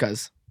the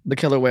orcas, the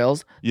killer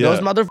whales. Yeah.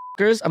 Those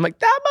motherfuckers. I'm like,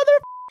 that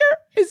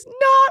motherfucker is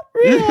not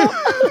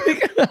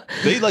real.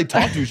 They like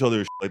talk to each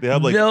other. Like they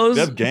have they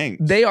have gangs.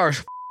 They are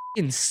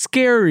fucking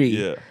scary.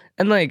 Yeah.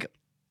 And like,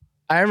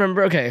 I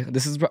remember. Okay,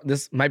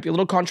 this might be a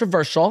little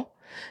controversial.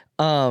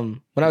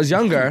 When I was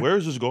younger, where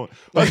is this going?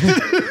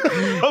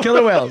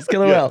 Killer whales.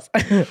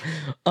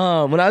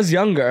 When I was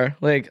younger,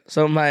 like,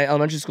 so my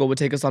elementary school would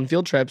take us on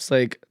field trips,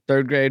 like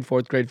 3rd grade,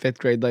 4th grade, 5th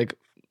grade, like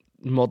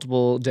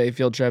multiple day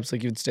field trips.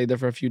 Like you would stay there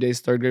for a few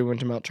days. 3rd grade we went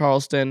to Mount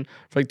Charleston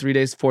for like 3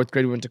 days. 4th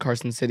grade we went to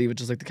Carson City,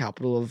 which is like the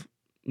capital of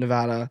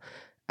Nevada.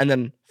 And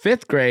then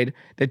 5th grade,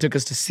 they took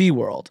us to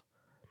SeaWorld.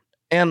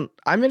 And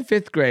I'm in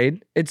 5th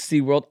grade. It's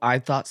SeaWorld. I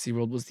thought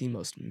SeaWorld was the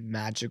most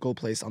magical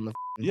place on the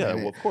Yeah,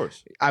 planet. well, of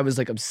course. I was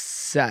like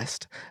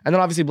obsessed. And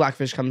then obviously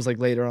Blackfish comes like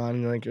later on,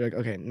 and you're like,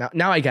 okay,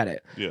 now I get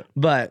it. Yeah.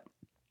 But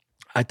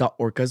I thought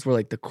orcas were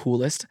like the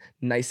coolest,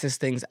 nicest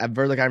things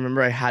ever. Like I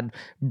remember I had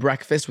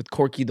breakfast with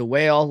Corky the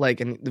whale,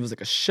 like, and there was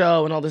like a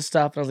show and all this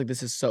stuff. And I was like,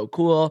 this is so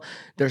cool.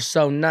 They're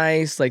so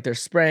nice. Like they're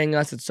spraying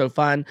us. It's so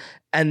fun.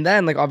 And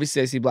then like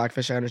obviously I see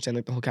Blackfish. I understand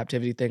like the whole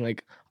captivity thing.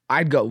 Like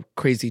I'd go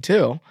crazy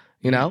too,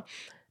 you know?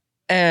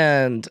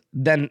 And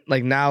then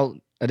like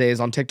nowadays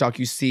on TikTok,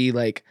 you see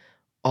like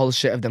all the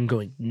shit of them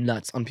going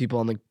nuts on people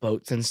on like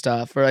boats and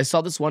stuff. Or I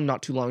saw this one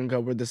not too long ago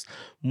where this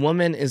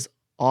woman is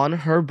on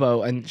her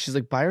boat and she's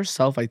like by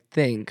herself, I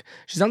think.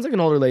 She sounds like an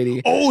older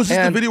lady. Oh, is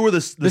this the video where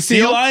the sea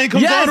seal lion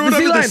comes yes, on or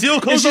whatever? The seal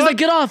and comes she's on? like,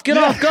 get off,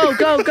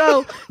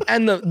 go.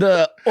 And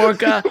the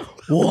orca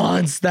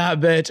wants that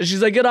bitch. And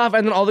she's like, get off.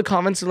 And then all the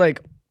comments are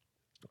like,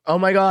 oh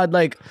my God,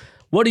 like,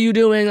 what are you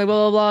doing? Like,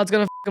 blah, blah, blah. It's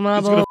gonna fuck him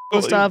up, blah,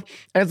 blah, stuff.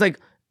 And it's like,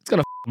 it's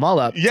gonna fuck them all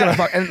up. It's gonna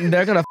fuck, and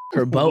they're gonna fuck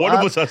her boat One up.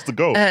 of us has to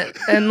go.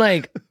 And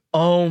like,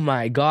 oh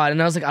my God.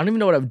 And I was like, I don't even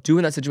know what I would do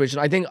in that situation.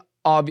 I think,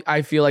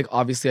 I feel like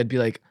obviously I'd be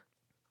like,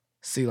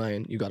 sea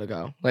lion, you gotta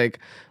go. Like,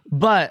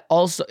 but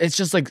also it's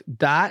just like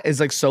that is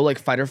like so like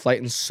fight or flight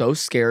and so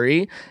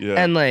scary. Yeah.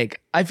 And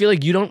like I feel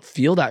like you don't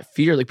feel that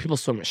fear. Like people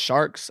swim with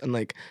sharks and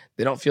like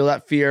they don't feel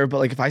that fear. But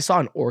like if I saw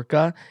an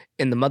orca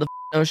in the mother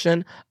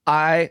ocean,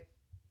 I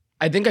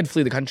think I'd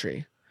flee the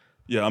country.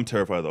 Yeah, I'm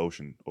terrified of the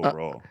ocean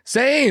overall.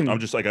 Same.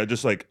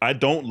 I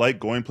don't like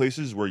going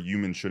places where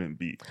humans shouldn't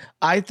be.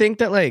 I think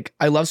that like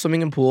I love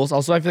swimming in pools.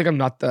 Also, I feel like I'm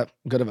not that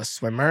good of a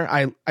swimmer.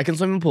 I can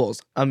swim in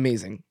pools.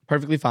 Amazing.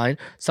 Perfectly fine.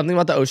 Something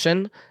about the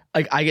ocean,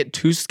 like I get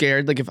too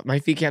scared. Like if my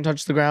feet can't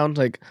touch the ground,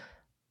 like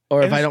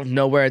or if I don't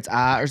know where it's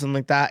at or something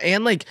like that.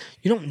 And like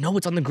you don't know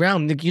what's on the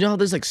ground. Like you know how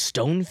there's like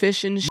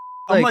stonefish and shit?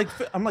 I'm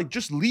like,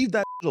 just leave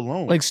that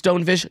alone. Like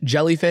stonefish,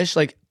 jellyfish,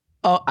 like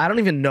I don't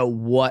even know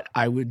what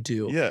I would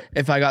do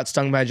if I got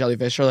stung by a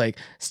jellyfish or like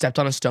stepped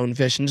on a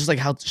stonefish and just like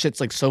how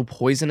shit's like so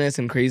poisonous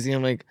and crazy.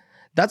 I'm like,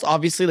 that's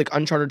obviously like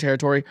uncharted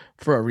territory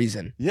for a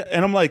reason. Yeah,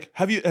 and I'm like,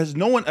 has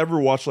no one ever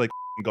watched like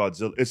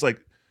Godzilla? It's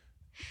like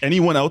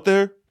anyone out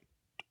there,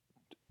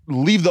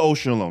 leave the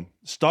ocean alone.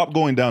 Stop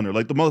going down there.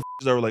 Like the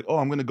motherfuckers that were like, oh,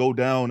 I'm gonna go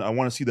down. I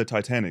want to see the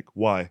Titanic.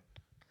 Why?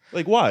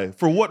 Like why?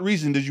 For what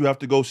reason did you have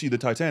to go see the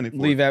Titanic?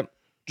 Leave it.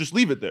 Just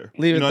leave it there.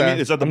 Leave it know there. What I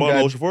mean? It's at the bottom of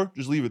the ocean floor.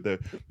 Just leave it there.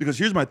 Because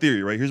here's my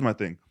theory, right? Here's my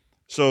thing.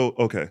 So,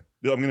 okay.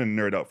 I'm going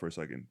to nerd out for a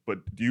second.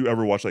 But do you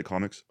ever watch like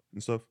comics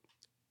and stuff?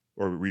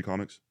 Or read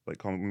comics? Like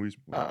comic movies?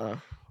 Okay.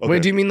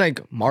 Wait, do you mean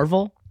like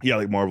Marvel? Yeah,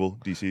 like Marvel,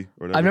 DC,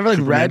 or whatever. I've never like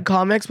Superman. read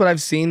comics, but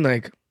I've seen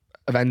like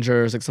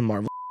Avengers, like some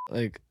Marvel.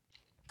 Like,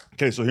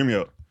 okay, so hear me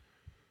out.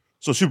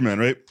 So Superman,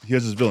 right? He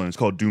has this villain. It's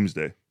called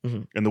Doomsday.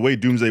 Mm-hmm. And the way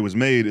Doomsday was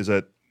made is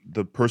that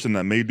the person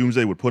that made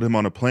Doomsday would put him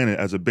on a planet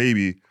as a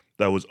baby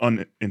that was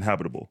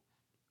uninhabitable.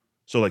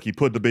 So like he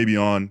put the baby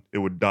on, it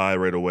would die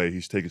right away.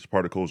 He's take his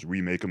particles,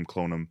 remake them,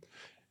 clone them.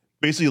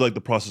 Basically like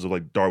the process of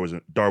like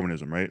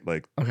Darwinism, right?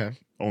 Like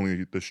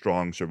only the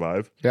strong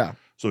survive. Yeah.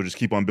 So just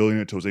keep on building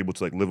it until it's able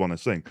to like live on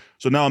this thing.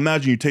 So now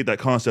imagine you take that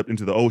concept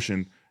into the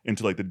ocean,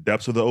 into like the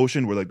depths of the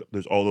ocean where like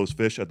there's all those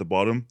fish at the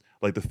bottom,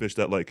 like the fish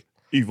that like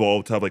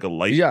evolved to have like a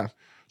light. Yeah.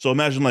 So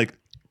imagine like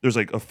there's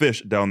like a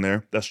fish down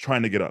there that's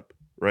trying to get up,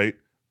 right?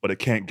 But it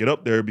can't get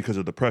up there because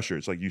of the pressure.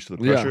 It's like used to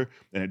the pressure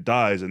and it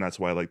dies, and that's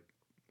why like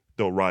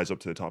they'll rise up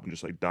to the top and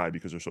just like die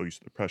because they're so used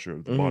to the pressure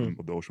of the bottom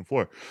of the ocean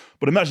floor.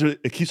 But imagine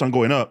it keeps on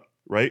going up,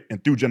 right?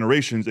 And through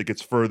generations, it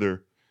gets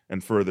further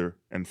and further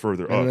and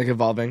further up. And like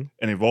evolving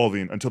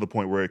until the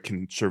point where it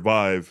can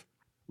survive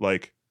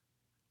like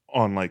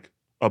on like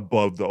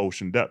above the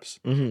ocean depths.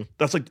 Mm-hmm.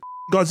 That's like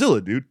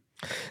Godzilla, dude.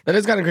 That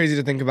is kind of crazy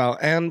to think about.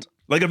 And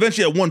like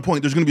eventually at one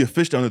point, there's going to be a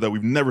fish down there that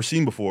we've never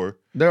seen before.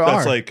 There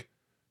that's are. Like,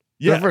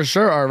 yeah. There for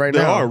sure are right now.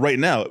 There are right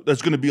now.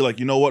 That's going to be like,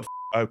 you know what?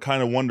 I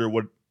kind of wonder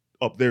what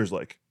up there's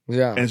like.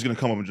 Yeah. And it's going to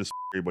come up and just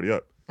everybody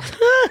up.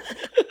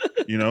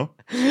 You know?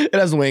 It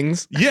has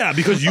wings. Yeah,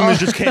 because humans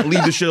just can't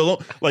leave the shit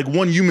alone. Like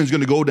one human's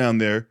gonna go down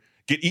there,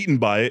 get eaten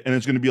by it, and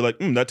it's gonna be like,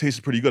 that tastes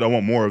pretty good. I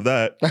want more of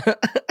that.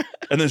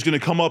 And then it's gonna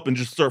come up and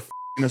just start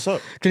f***ing us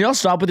up. Can y'all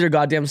stop with your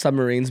goddamn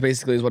submarines?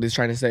 Basically, is what he's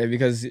trying to say,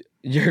 because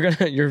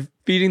you're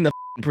feeding the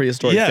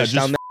prehistoric fish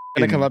down there.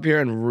 Gonna come up here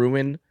and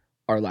ruin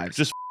our lives.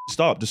 Just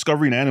stop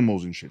discovering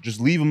animals and shit. Just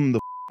leave them the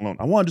alone.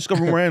 I want to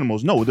discover more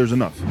animals. No, there's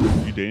enough.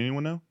 You dating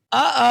anyone now?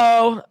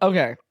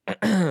 Okay.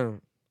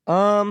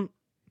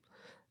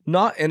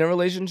 Not in a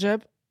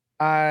relationship.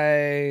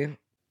 Okay,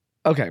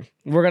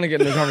 we're gonna get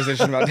into a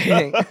conversation about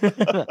dating.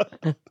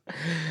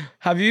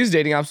 Have you used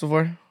dating apps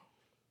before?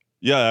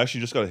 Yeah, I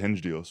actually just got a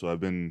Hinge deal, so I've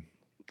been.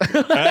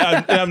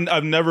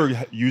 I've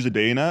never used a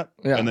dating app,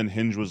 and then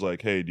Hinge was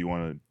like, "Hey, do you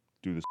want to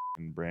do this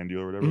brand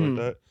deal or whatever like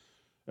that?"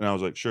 And I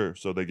was like, "Sure."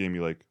 So they gave me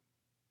like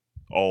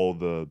all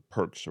the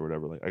perks or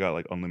whatever. Like I got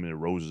like unlimited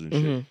roses and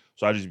shit.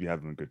 So I just be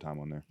having a good time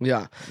on there.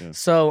 Yeah.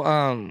 So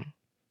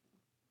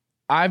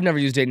I've never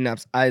used dating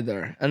apps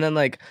either. And then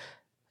like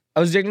I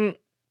was dating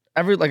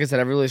every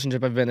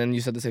relationship I've been in, you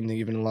said the same thing,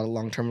 even a lot of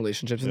long-term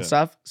relationships and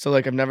stuff. So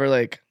like I've never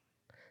like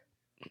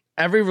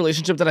every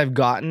relationship that I've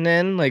gotten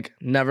in, like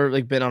never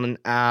like been on an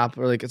app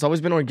or like it's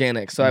always been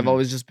organic. So I've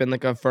always just been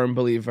like a firm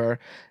believer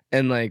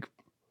in like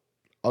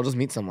I'll just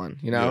meet someone,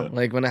 you know?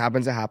 Like when it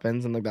happens,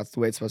 and like that's the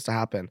way it's supposed to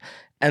happen.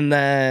 And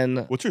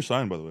then what's your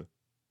sign, by the way?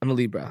 I'm a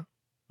Libra.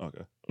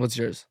 Okay. What's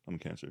yours? I'm a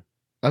Cancer.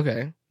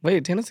 Okay.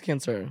 Wait, Tana's a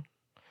Cancer.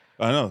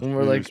 I know.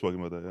 We're like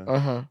spoken about that,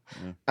 yeah.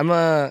 I'm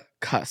a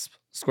cusp,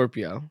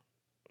 Scorpio.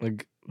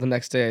 Like the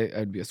next day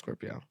I'd be a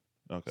Scorpio.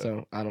 Okay.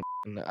 So I don't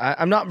know.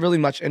 I'm not really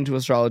much into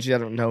astrology. I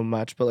don't know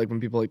much, but like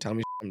when people like tell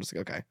me I'm just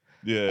like, okay.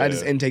 Yeah. I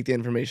just intake the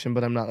information,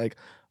 but I'm not like,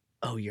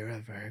 oh, you're a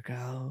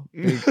Virgo.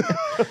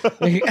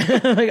 Like,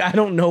 I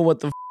don't know what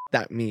the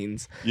that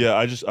means. Yeah,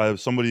 I have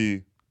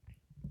somebody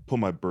put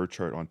my birth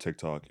chart on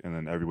TikTok, and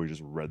then everybody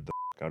just read the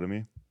out of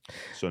me.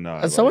 So now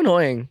it's so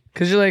annoying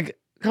because you're like,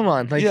 come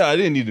on, like I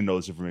didn't need to know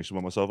this information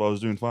about myself. I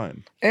was doing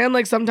fine. And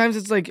like sometimes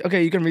it's like,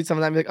 okay, you can read some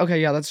of that and be like,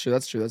 okay, yeah, that's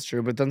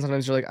true. But then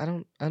sometimes you're like, I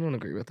don't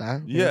agree with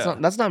that. Yeah,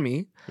 that's not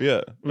me.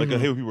 Yeah, like I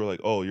hate when people are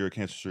like, oh, you're a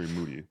Cancer, so you're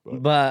moody.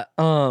 But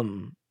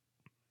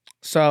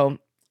so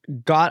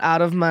got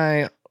out of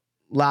my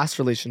last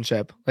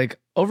relationship like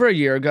over a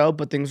year ago,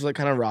 but things were like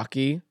kind of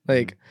rocky.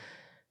 Like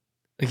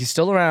he's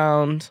still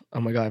around. Oh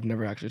my god, I've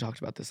never actually talked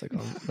about this.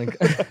 Like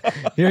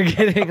you're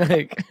getting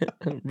like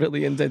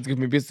really intense.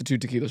 Maybe it's the 2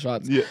 tequila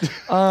shots. Yeah.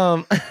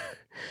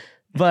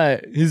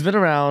 But he's been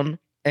around,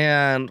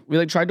 and we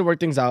like tried to work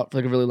things out for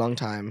like a really long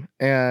time.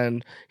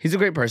 And he's a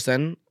great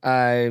person.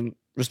 I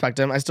respect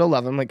him. I still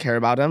love him. Like care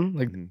about him.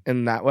 Like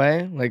in that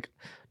way. Like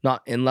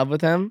not in love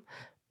with him.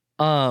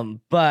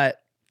 But.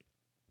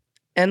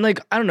 And like,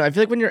 I don't know, I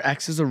feel like when your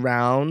ex is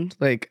around,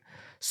 like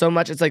so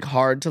much, it's like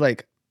hard to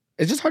like,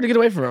 it's just hard to get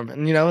away from him.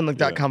 And you know, and like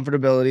that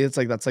comfortability, it's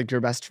like, that's like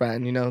your best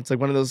friend, you know, it's like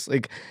one of those,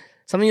 like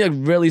something you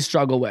like really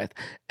struggle with.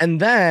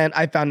 And then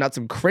I found out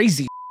some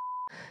crazy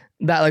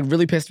that like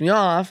really pissed me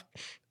off.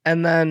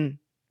 And then,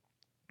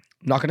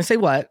 I'm not gonna say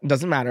what,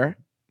 doesn't matter.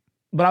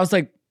 But I was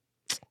like,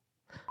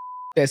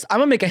 this, I'm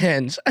gonna make a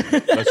Hinge.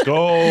 Let's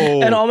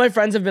go. And all my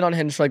friends have been on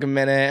Hinge for like a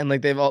minute. And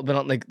like, they've all been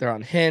on, like, they're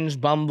on Hinge,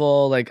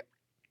 Bumble, like,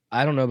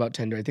 I don't know about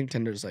Tinder. I think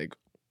Tinder's like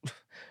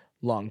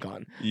long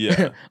gone.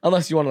 Yeah.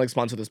 Unless you want to like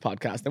sponsor this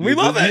podcast, and we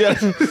love it.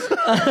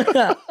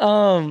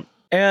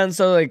 And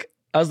so like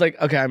I was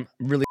like, okay, I'm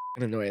really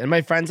annoyed. And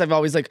my friends, I've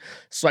always like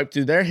swiped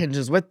through their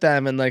Hinges with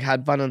them and like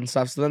had fun and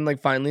stuff. So then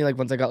like finally, like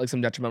once I got like some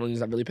detrimental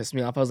news that really pissed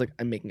me off, I was like,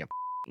 I'm making a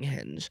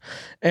Hinge.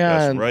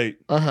 And that's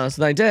right.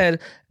 So then I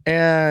did,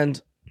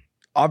 and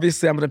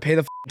obviously I'm gonna pay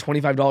the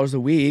 $25 a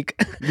week.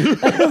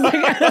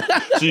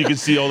 So you can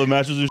see all the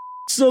matches and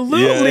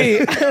Absolutely.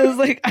 Yeah. I was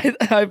like,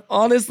 I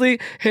honestly,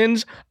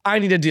 Hinge, I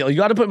need a deal. You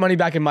got to put money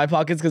back in my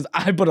pockets because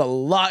I put a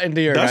lot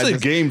into your That's guys'. a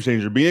game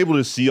changer. Being able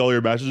to see all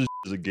your matches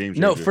is a game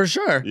changer. No, for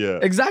sure. Yeah.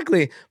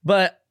 Exactly.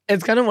 But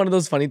it's kind of one of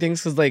those funny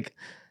things because like,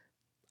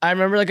 I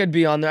remember like I'd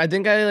be on there. I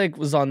think I like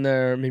was on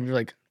there maybe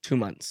like 2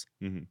 months.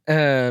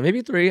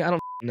 Maybe 3. I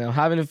don't know.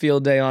 Having a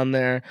field day on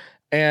there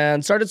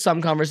and started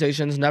some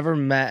conversations. Never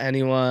met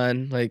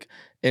anyone like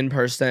in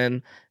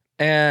person.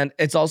 And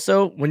it's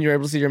also when you're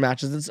able to see your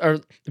matches or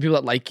the people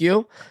that like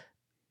you,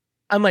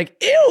 I'm like,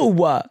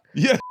 ew.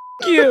 Yeah.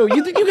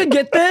 You think you could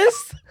get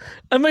this?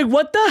 I'm like,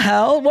 what the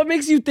hell? What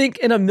makes you think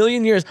in a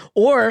million years?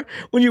 Or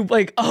when you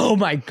like, oh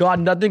my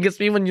God, nothing gets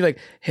me when you like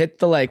hit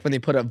the like, when they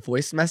put a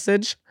voice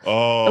message.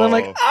 Oh. And I'm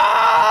like,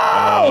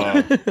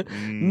 oh.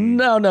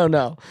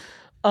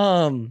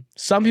 No.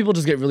 Some people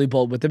just get really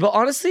bold with it. But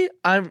honestly,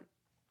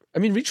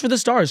 reach for the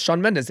stars.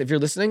 Shawn Mendes, if you're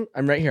listening,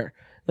 I'm right here.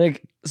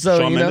 Like, so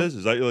Shawn Mendes,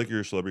 is that like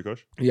your celebrity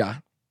crush? Yeah,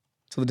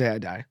 till the day I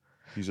die.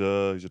 He's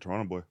a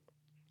Toronto boy.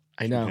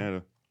 I know.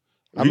 Canada.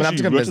 I'm gonna have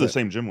to come visit. We went visit. to the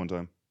same gym one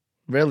time.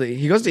 Really?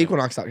 He goes to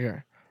Equinox out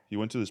here. He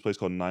went to this place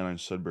called 99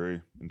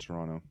 Sudbury in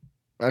Toronto.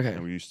 Okay.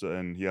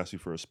 And he asked me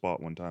for a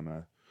spot one time, and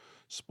I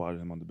spotted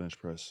him on the bench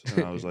press,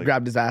 and I was like,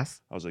 grabbed his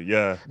ass. I was like,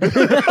 yeah.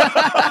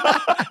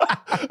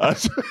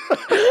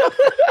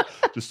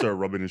 Just started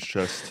rubbing his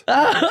chest.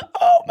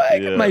 Oh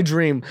my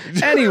dream.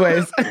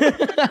 Anyways.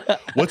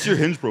 What's your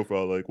Hinge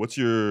profile like? What's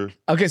your...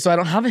 Okay, so I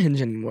don't have a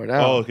Hinge anymore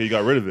now. Oh, okay, you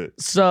got rid of it.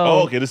 So... Oh,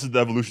 okay, this is the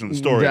evolution of the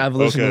story. The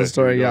evolution of the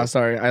story, yeah,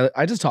 sorry.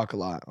 I just talk a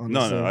lot,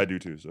 honestly. No, I do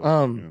too.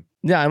 So,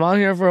 yeah, I'm on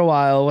here for a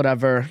while,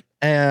 whatever.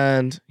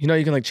 And, you know,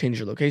 you can like change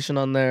your location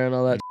on there and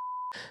all that.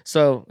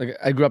 So, like,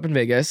 I grew up in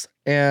Vegas,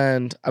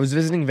 and I was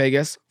visiting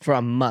Vegas for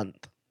a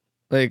month.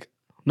 Like,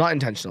 not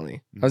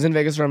intentionally. I was in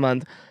Vegas for a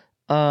month.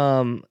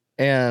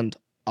 And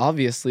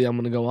obviously I'm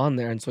gonna go on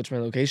there and switch my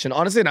location.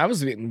 Honestly, and I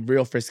was being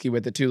real frisky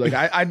with it too. Like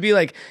I'd be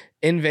like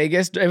in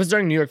Vegas. It was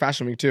during New York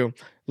Fashion Week too.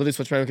 Literally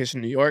switched my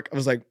location to New York. I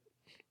was like,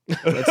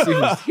 let's see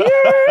who's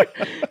here.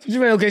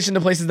 Switching my location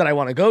to places that I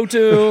want to go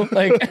to.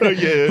 Like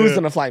who's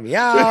gonna fly me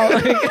out?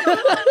 Like,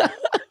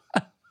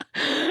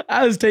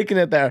 I was taking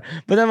it there.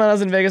 But then when I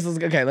was in Vegas, I was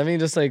like, okay, let me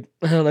just like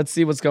let's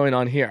see what's going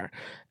on here.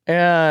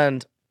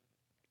 And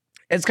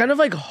it's kind of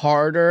like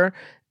harder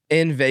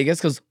in Vegas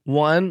because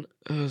one,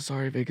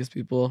 sorry Vegas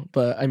people,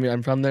 but I mean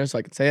I'm from there so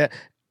I can say it.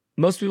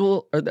 Most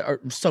people are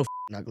so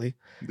f***ing ugly,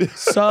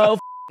 so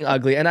f***ing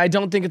ugly, and I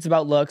don't think it's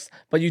about looks,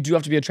 but you do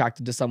have to be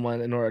attracted to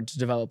someone in order to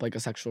develop like a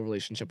sexual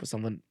relationship with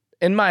someone,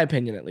 in my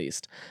opinion at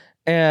least,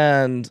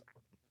 and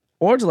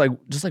or to like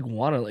just like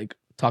want to like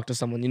talk to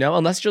someone, you know,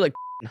 unless you're like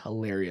f***ing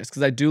hilarious,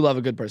 because I do love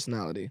a good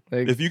personality.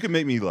 Like if you can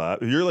make me laugh,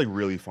 if you're like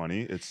really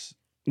funny, it's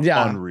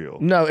unreal.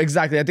 No,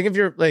 exactly. I think if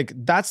you're like,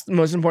 that's the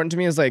most important to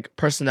me is like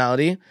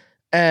personality.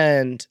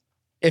 And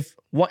if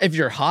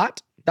you're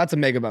hot, that's a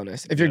mega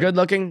bonus. If you're good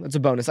looking, that's a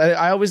bonus.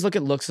 I always look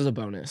at looks as a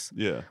bonus.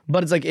 Yeah.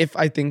 But it's like, if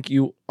I think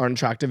you aren't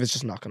attractive, it's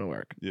just not going to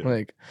work. Yeah.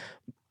 Like,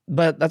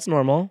 but that's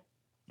normal.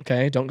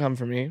 Okay. Don't come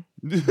for me.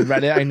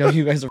 Reddit. I know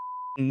you guys are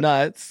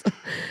nuts.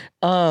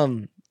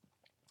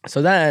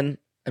 So then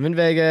I'm in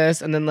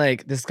Vegas, and then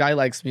like this guy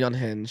likes me on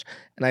Hinge,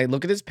 and I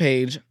look at his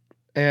page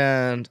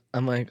and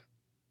I'm like,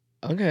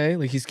 okay,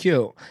 like he's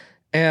cute.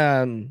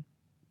 And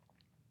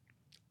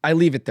I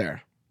leave it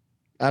there.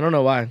 I don't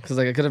know why, because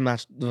like I could have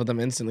matched with him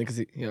instantly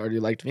because he already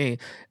liked me.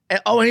 And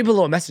he put a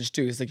little message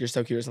too. He's like, "You're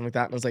so cute" or something like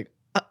that. And I was like,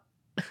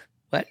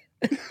 "What?"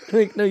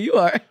 Like, no, you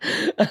are.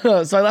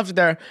 So I left it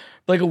there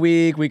for like a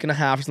week and a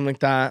half or something like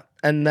that.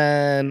 And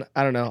then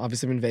I don't know.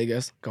 Obviously, I'm in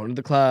Vegas, going to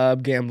the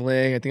club,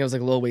 gambling. I think I was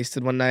like a little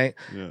wasted one night.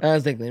 Yeah. And I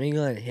was like, "Let me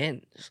go on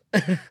Hinge."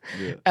 And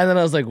then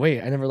I was like,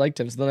 "Wait, I never liked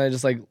him." So then I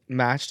just like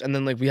matched, and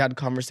then like we had a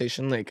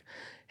conversation, like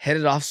hit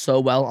it off so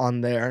well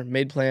on there,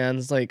 made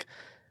plans like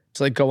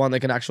to like go on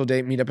like an actual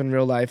date, meet up in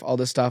real life, all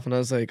this stuff. And I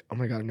was like, oh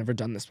my God, I've never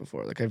done this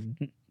before. Like I've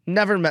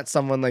never met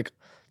someone like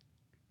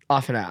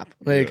off an app.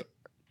 Like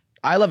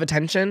I love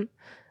attention.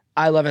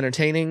 I love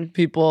entertaining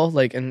people.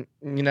 Like, and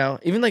you know,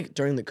 even like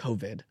during the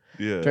COVID,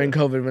 during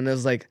COVID when it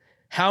was like,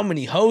 how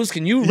many hoes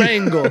can you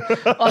wrangle?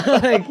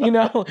 Like, you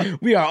know,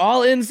 we are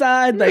all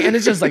inside. Like, and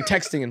it's just like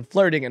texting and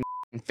flirting and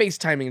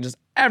FaceTiming and just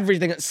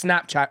everything.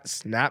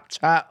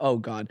 Snapchat. Oh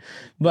God.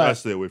 But I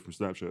stay away from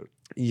Snapchat.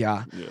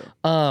 Yeah.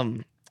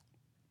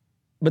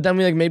 But then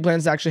we like made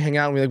plans to actually hang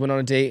out, and we like went on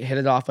a date, hit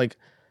it off, like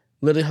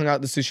literally hung out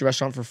at the sushi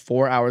restaurant for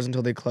 4 hours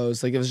until they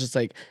closed. Like it was just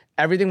like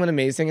everything went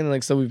amazing. And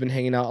like, so we've been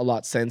hanging out a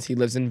lot since. He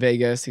lives in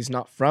Vegas. He's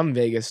not from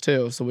Vegas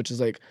too. So which is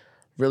like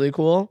really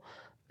cool.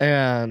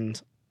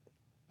 And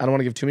I don't want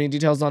to give too many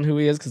details on who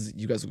he is because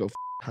you guys will go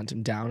hunt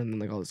him down and then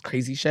like all this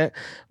crazy shit.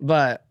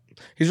 But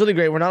he's really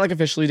great. We're not like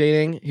officially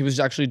dating. He was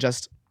actually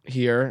just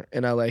here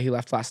in LA. He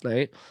left last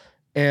night.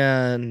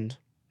 And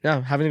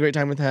yeah, having a great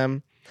time with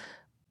him.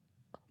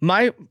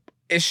 My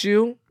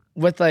issue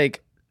with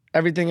like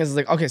everything is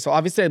like, okay, so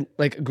obviously I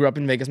like grew up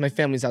in Vegas. My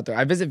family's out there.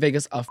 I visit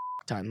Vegas a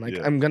ton. Like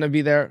I'm gonna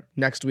be there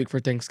next week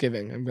for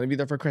Thanksgiving. I'm gonna be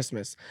there for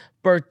Christmas,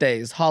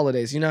 birthdays,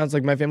 holidays. You know, it's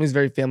like my family's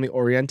very family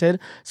oriented.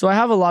 So I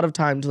have a lot of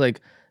time to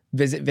like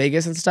visit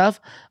Vegas and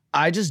stuff.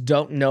 I just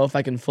don't know if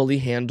I can fully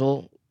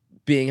handle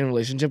being in a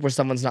relationship where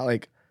someone's not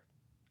like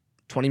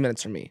 20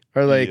 minutes from me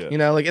or like, you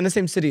know, like in the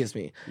same city as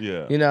me.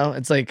 Yeah. You know,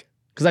 it's like,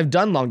 because I've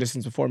done long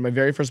distance before. My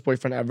very first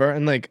boyfriend ever.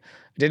 And like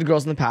I dated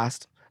girls in the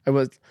past. I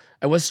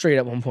was straight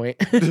at one point.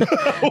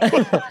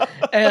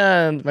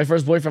 And my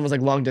first boyfriend was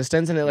like long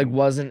distance, and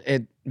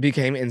it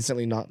became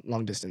instantly not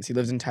long distance. He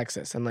lives in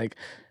Texas, and like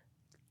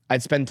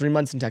I'd spend 3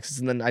 months in Texas,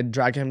 and then I'd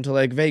drag him to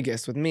like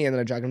Vegas with me, and then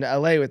I'd drag him to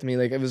LA with me.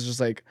 Like it was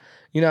just like,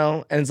 you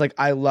know, and it's like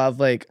I love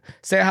like,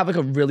 say I have like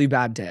a really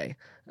bad day,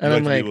 and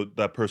I'm like,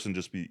 that person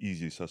just be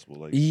easy accessible,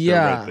 like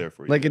they're right there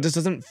for you. Like it just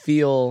doesn't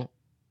feel,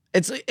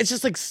 it's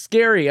just like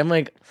scary. I'm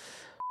like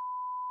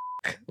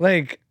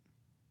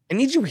I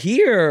need you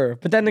here.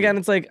 But then again,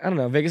 it's like, I don't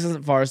know, Vegas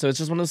isn't far. So it's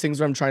just one of those things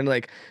where I'm trying to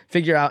like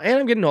figure out, and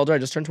I'm getting older. I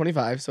just turned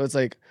 25. So it's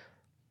like,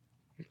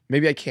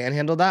 maybe I can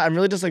handle that. I'm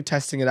really just like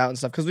testing it out and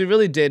stuff. Cause we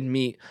really did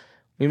meet.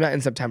 We met in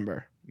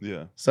September.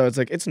 Yeah. So it's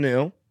like, it's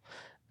new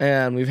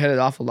and we've hit it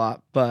off a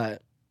lot,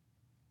 but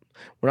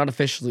we're not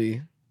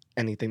officially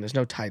anything. There's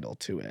no title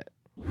to it.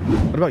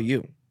 What about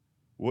you?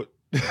 What?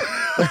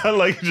 I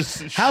like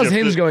just how's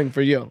Hinge going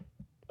for you?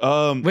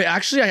 Wait,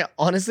 actually,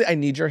 I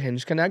need your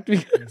Hinge Connect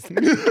because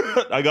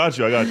I got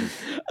you.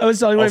 I was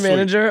telling my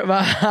manager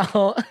about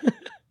how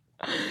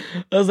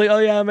I was like, oh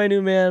yeah, my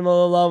new man, blah,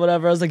 blah, blah,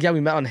 whatever. I was like, yeah, we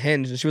met on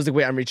Hinge. And she was like,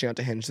 wait, I'm reaching out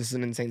to Hinge. This is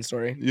an insane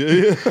story.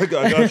 Yeah, I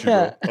got you,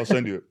 bro. I'll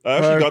send you it. I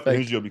actually got the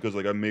Perfect. Hinge because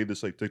like I made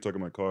this like TikTok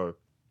in my car. Where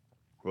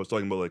I was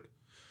talking about like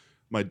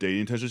my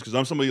dating intentions because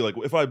I'm somebody like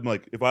if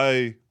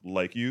I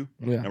like you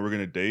Yeah. and we're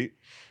gonna date,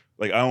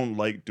 like I don't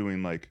like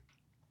doing like,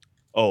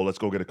 oh, let's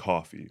go get a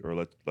coffee or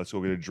let's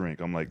go get a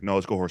drink. I'm like, no,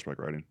 let's go horseback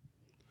riding.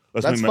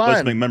 Let's That's let's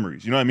fun. make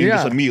memories. You know what I mean? Yeah.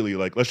 Just immediately,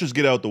 like let's just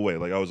get out the way.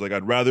 Like I was like,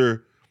 I'd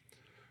rather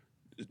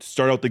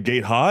start out the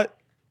gate hot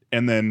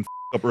and then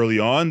up early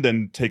on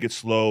than take it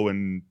slow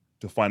and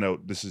to find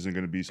out this isn't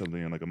gonna be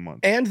something in like a month.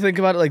 And think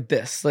about it like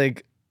this.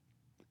 Like,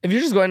 if you're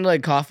just going to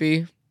like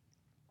coffee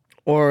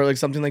or like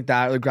something like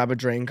that, or like grab a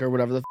drink or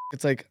whatever the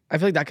it's like, I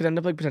feel like that could end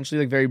up like potentially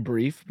like very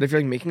brief. But if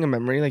you're like making a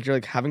memory, like you're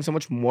like having so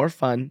much more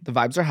fun, the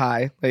vibes are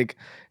high. Like,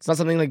 it's not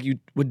something like you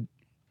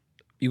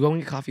go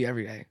and get coffee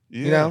every day.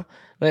 You Yeah. know?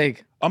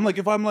 Like, I'm like,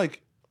 if I'm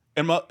like,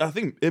 I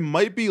think it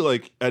might be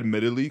like,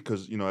 admittedly,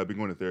 because you know I've been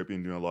going to therapy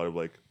and doing a lot of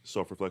like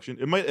self-reflection.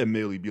 It might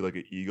admittedly be like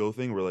an ego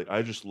thing where like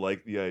I just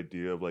like the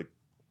idea of like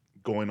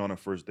going on a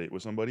first date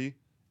with somebody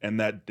and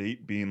that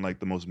date being like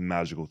the most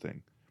magical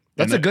thing.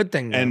 that's a good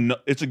thing. Though. And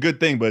it's a good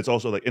thing, but it's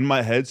also like in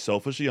my head,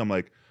 selfishly, I'm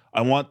like,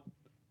 I want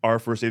our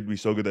first date to be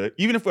so good that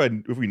even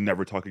if we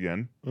never talk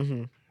again,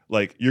 Mhm.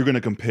 like you're gonna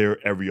compare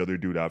every other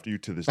dude after you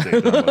to this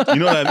date. that I'm with. You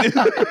know what I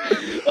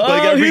mean?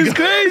 Oh, every he's guy-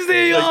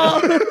 crazy,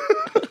 y'all.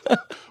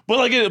 But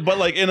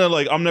like in a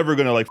like I'm never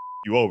gonna like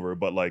you over,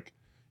 but like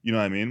you know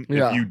what I mean?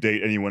 Yeah. If you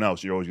date anyone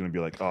else, you're always gonna be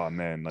like, oh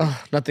man, like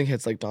Ugh, nothing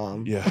hits like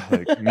Dom. yeah,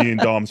 like me and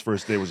Dom's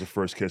first date was the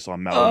first kiss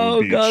on Malibu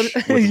Oh Beach. god!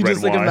 With You red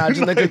just like wine.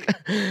 imagine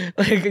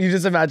like you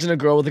just imagine a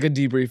girl with like a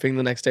debriefing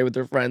the next day with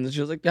her friends, and she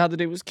was like, "Yeah, the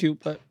date was cute,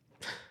 but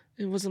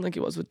it wasn't like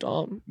it was with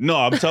Dom." No,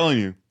 I'm telling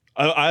you,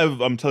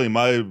 I'm telling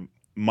you,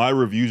 my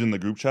reviews in the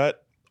group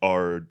chat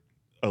are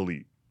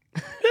elite.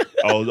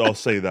 I'll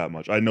say that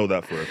much. I know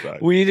that for a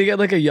fact. We need to get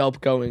like a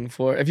Yelp going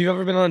for if you've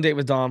ever been on a date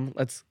with Dom.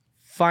 Let's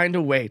find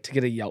a way to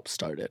get a Yelp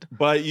started.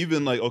 But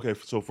even like, okay,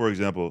 so for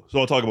example, so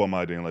I'll talk about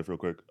my dating life real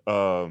quick.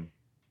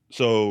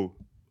 So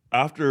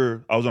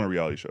after I was on a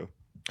reality show,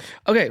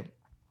 Okay,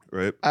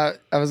 right? I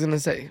was gonna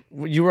say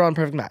you were on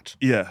Perfect Match.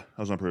 Yeah,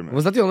 I was on Pretty Much.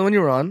 Was that the only one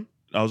you were on?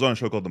 I was on a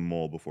show called The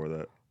Mole before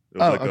that. It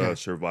was Oh, like okay. a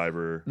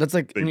Survivor. That's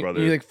like Big you Brother.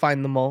 like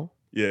find the mole.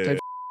 Yeah, type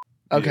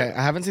Okay, Yeah.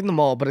 I haven't seen the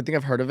mole, but I think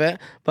I've heard of it.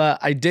 But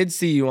I did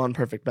see you on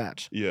Perfect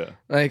Match. yeah.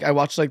 Like I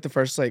watched like the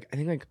first like I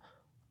think like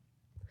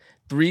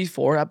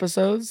 3-4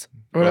 episodes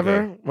or whatever.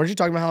 Okay. Weren't you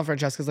talking about how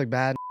Francesca's like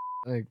bad?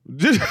 Like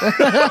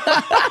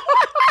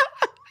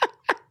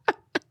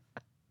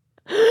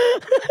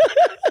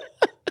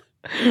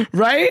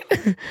right?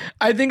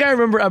 I think I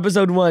remember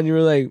episode 1. You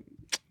were like,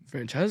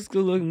 Francesca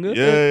looking good.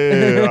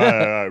 Yeah,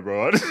 all right,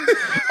 bro.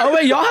 Oh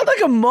wait, y'all had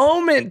like a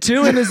moment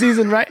too in the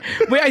season, right?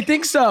 Wait, I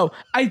think so.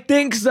 I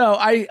think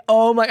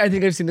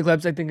I've seen the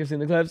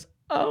clips.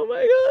 Oh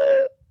my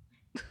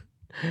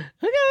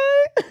god.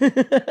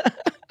 Okay.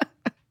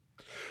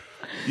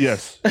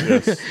 yes.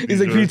 He's like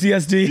These are-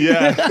 PTSD.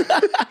 Yeah.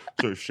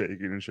 Sort of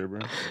shaking and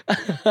shivering.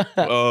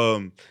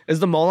 Is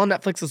the mole on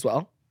Netflix as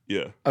well?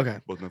 Yeah, Okay.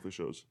 both Netflix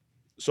shows.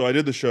 So I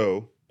did the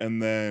show,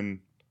 and then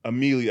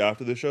immediately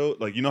after the show,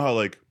 like you know how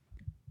like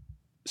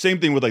same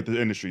thing with like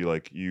the industry,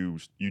 like you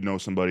know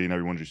somebody and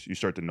everyone just you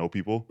start to know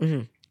people.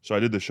 Mhm. So I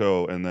did the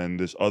show, and then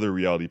this other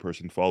reality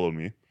person followed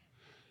me,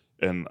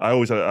 and I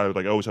always had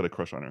a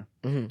crush on her.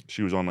 Mhm.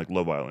 She was on like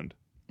Love Island,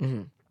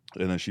 Mhm.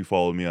 and then she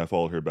followed me. I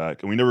followed her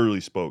back, and we never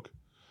really spoke.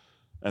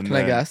 And Can I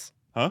then- guess?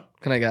 Huh?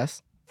 Can I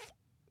guess?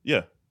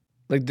 Yeah,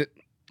 Like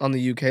on the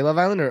UK Love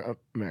Island or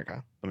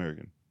America?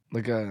 American.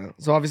 Like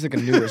so obviously like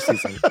a newer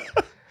season.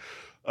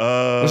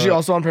 Was Was she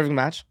also on Perfect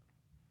Match?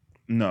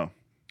 No,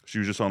 she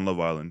was just on Love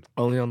Island.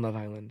 Only on Love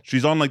Island.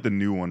 She's on like the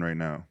new one right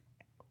now.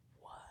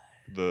 What?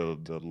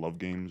 The Love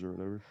Games or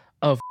whatever.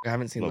 Oh, I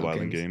haven't seen Love Love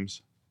Island Games.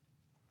 Games.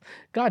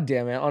 God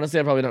damn it! Honestly,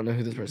 I probably don't know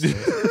who this person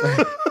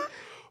is.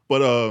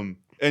 But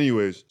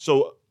anyways,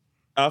 so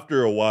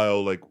after a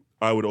while, like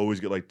I would always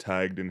get like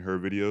tagged in her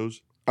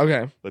videos.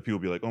 Okay. Like people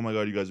would be like, "Oh my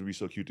god, you guys would be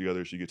so cute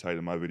together." She'd get tagged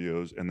in my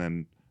videos, and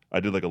then I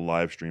did like a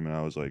live stream, and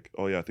I was like,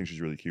 "Oh yeah, I think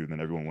she's really cute." And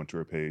then everyone went to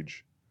her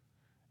page,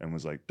 and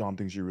was like, "Dom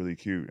thinks you're really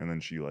cute." And then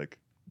she like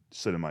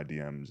slid in my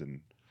DMs,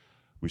 and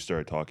we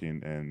started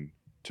talking. And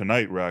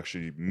tonight we're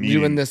actually meeting.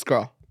 You and this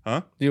girl.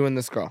 Huh? You and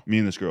this girl. Me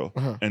and this girl.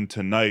 Uh-huh. And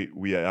tonight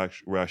we're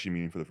actually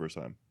meeting for the first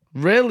time.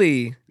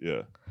 Really?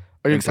 Yeah.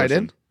 Are you In excited?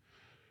 person.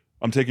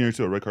 I'm taking her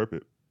to a red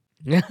carpet.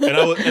 And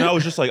I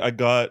was just like, I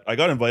got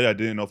invited. I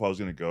didn't know if I was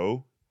gonna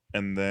go.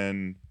 And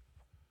then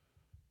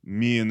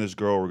me and this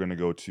girl we're gonna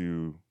go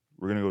to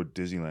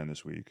Disneyland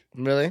this week.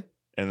 Really?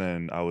 And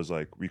then I was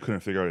like, we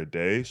couldn't figure out a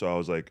day, so I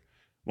was like,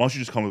 why don't you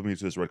just come with me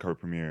to this red carpet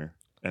premiere,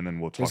 and then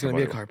we'll talk There's gonna about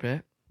be a it.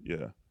 carpet.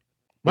 Yeah.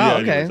 Wow,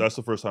 Anyways, okay. that's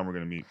the first time we're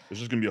gonna meet. It's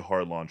just gonna be a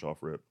hard launch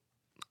off rip.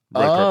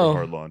 Red Oh. carpet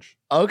hard launch.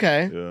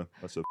 Okay. Yeah,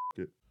 that's a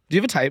it. Do you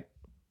have a type?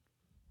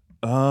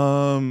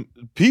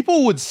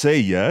 People would say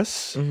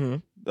yes. Mm-hmm.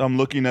 I'm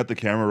looking at the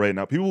camera right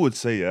now. People would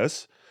say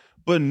yes,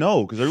 but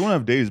no, because everyone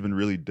I've dated has been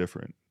really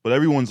different. But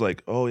everyone's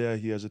like, oh yeah,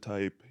 he has a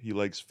type. He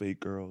likes fake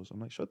girls. I'm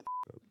like, shut the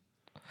up.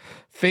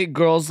 Fake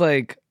girls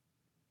like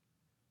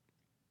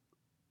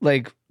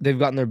they've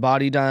gotten their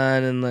body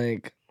done and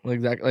like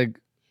that like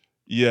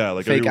Yeah,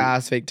 like fake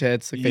ass, fake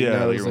tits, like fake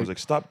nose. Everyone's Like, like,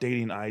 stop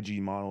dating IG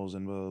models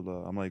and blah, blah,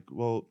 blah. I'm like,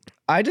 well,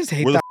 I just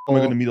hate where the that. am I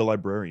going to meet a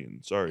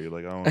librarian? Sorry,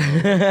 like, I don't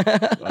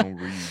know. I don't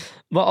read.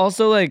 But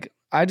also, like,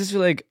 I just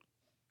feel like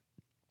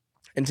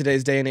in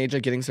today's day and age,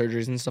 like getting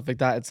surgeries and stuff like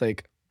that, it's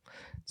like,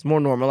 it's more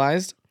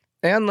normalized.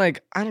 And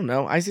like, I don't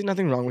know. I see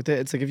nothing wrong with it.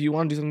 It's like, if you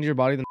want to do something to your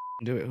body, then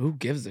do it. Who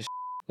gives a shit?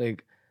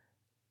 Like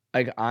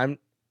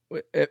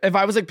if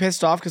I was like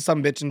pissed off because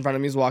some bitch in front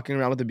of me is walking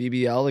around with a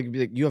BBL, like, it'd be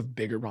like, you have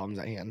bigger problems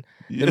at hand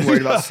than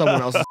worried about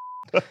someone else,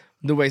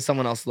 the way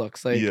someone else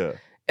looks. Like,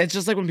 it's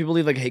just like when people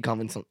leave like hate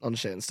comments on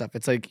shit and stuff.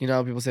 It's like, you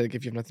know, people say like,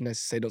 if you have nothing nice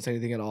to say, don't say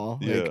anything at all.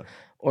 Like,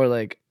 or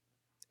like,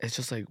 it's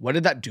just like, what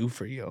did that do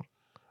for you?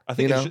 I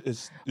think you know?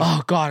 it's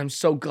oh God, I'm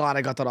so glad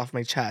I got that off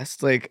my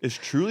chest. Like, it's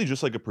truly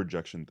just like a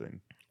projection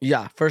thing.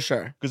 Yeah, for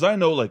sure. Because I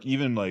know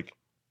even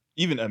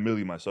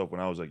admittedly myself, when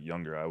I was like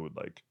younger, I wouldn't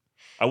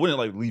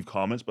like leave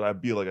comments, but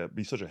I'd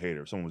be such a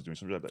hater if someone was doing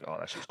something. I'd be like, oh,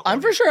 that shit's corny.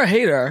 I'm for sure a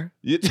hater.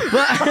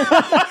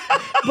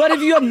 But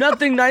if you have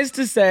nothing nice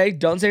to say,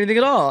 don't say anything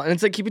at all. And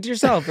it's like, keep it to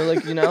yourself. Or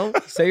like, you know,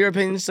 say your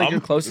opinions to like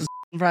your closest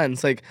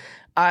friends. Like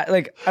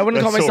I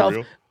wouldn't call myself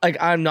real. Like,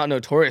 I'm not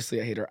notoriously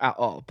a hater at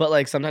all. But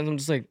like sometimes I'm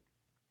just like,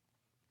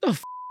 oh,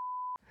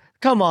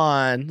 come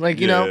on.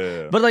 Like, you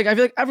know, but like I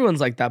feel like everyone's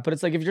like that. But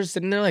it's like if you're just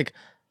sitting there like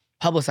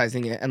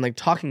publicizing it and like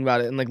talking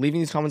about it and like leaving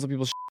these comments on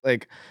people's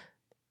like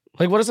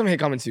what are some hate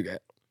comments you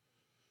get?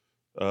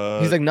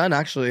 He's like, none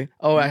actually.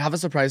 Oh, I have a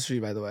surprise for you,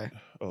 by the way.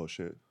 Oh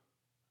shit.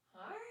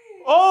 Hi.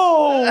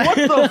 Oh, what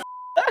the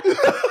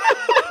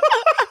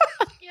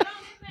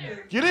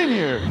Get in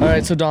here. All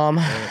right, so Dom,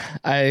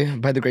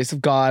 by the grace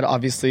of God,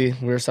 obviously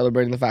we're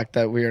celebrating the fact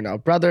that we are now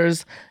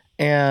brothers.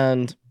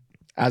 And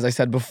as I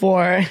said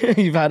before,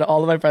 you've had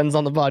all of my friends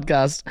on the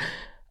podcast.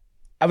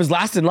 I was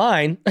last in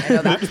line. I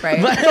know that's right.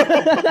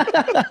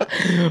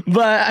 but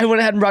I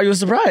went ahead and brought you a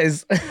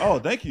surprise. Oh,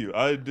 thank you.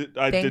 I did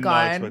not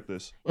expect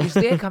this.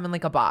 Usually I come in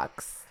like a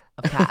box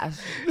of cash.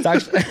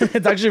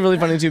 It's actually really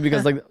funny too,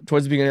 because like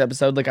towards the beginning of the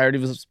episode, like I already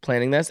was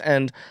planning this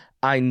and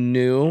I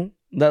knew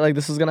that like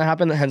this was gonna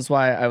happen. Hence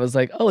why I was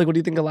like, oh, like what do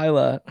you think of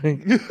Lila?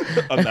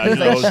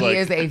 Imagine she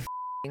is a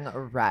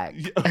wreck.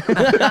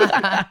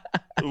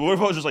 What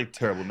if I was just like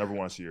terrible, never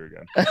want to see her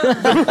again?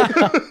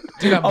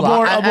 Dude, I'm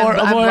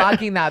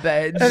blocking that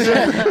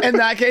bitch. In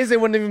that case, they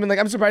wouldn't have even been like,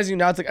 I'm surprising you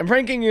now. It's like, I'm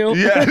pranking you.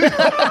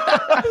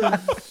 Yeah.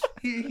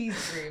 he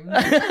screams.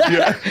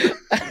 Yeah.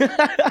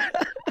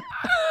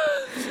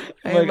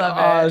 I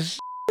love it.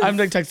 I'm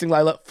like texting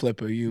Lila,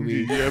 flipper you.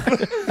 Yeah.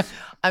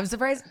 I'm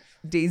surprised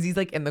Daisy's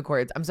like in the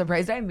courts. I'm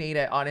surprised I made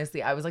it,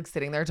 honestly. I was like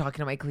sitting there talking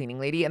to my cleaning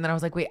lady and then I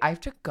was like, wait, I have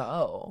to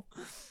go.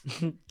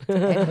 And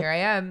here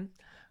I am.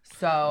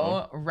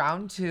 So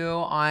round 2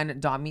 on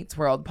Dom Meets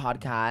World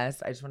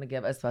podcast. I just want to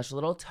give a special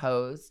little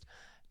toast.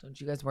 Don't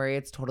you guys worry.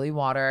 It's totally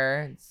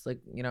water. It's like,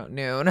 you know,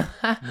 noon.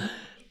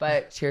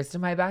 But cheers to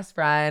my best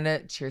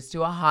friend. Cheers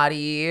to a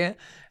hottie.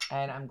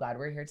 And I'm glad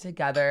we're here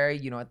together.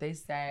 You know what they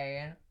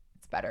say.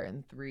 It's better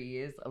in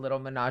threes. A little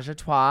menage a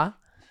trois.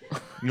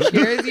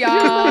 Cheers,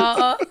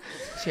 y'all.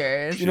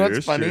 Cheers. You know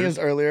what's funny is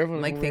earlier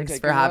when like, we thanks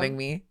for having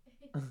me.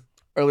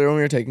 Earlier when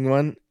we were taking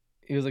one,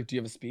 he was like, do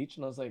you have a speech?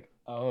 And I was like,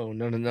 oh,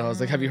 no. I was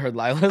like, have you heard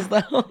Lila's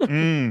though?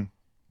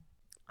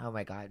 Oh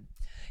my God.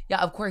 Yeah,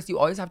 of course. You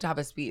always have to have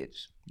a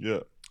speech. Yeah.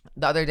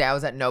 The other day I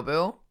was at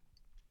Nobu.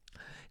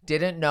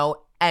 Didn't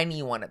know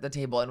anyone at the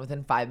table. And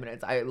within 5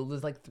 minutes, I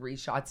was like 3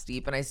 shots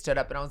deep. And I stood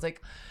up and I was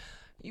like,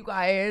 you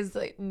guys,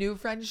 like new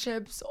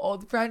friendships,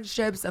 old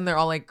friendships. And they're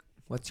all like,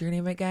 what's your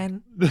name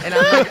again? And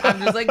I'm like, I'm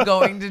just like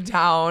going to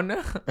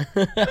town.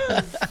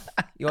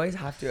 You always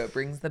have to. It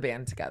brings the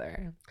band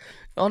together.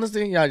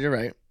 Honestly, yeah, you're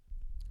right.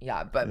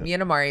 Yeah, but me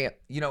and Imari,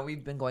 you know,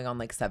 we've been going on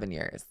like 7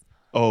 years.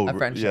 Oh, of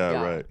friendship.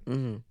 yeah, right.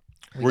 We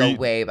go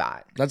way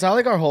back. That's how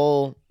like our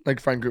whole like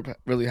friend group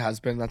really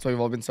has been. That's why we've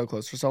all been so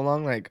close for so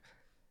long. Like,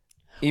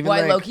 even well,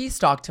 like, I low-key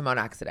stalked him on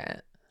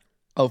accident.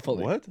 Oh,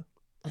 fully. What?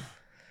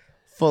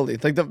 Fully.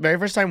 Like the very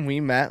first time we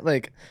met,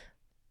 like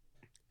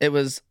it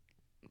was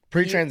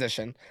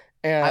pre-transition.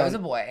 And I was a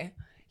boy.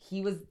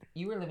 You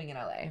were living in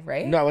LA,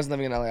 right? No, I wasn't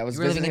living in LA. I was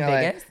visiting living in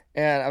LA. Vegas?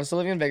 And I was still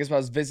living in Vegas, but I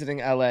was visiting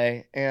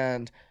LA.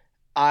 And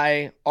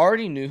I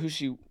already knew who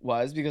she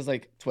was because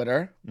like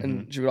Twitter,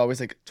 and she would always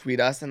like tweet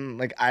us. And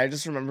like I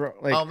just remember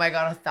like, oh my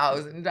God,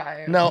 1,000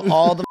 times. No,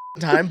 all the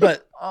time,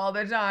 but all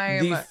the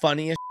time. The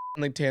funniest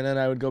like Tana and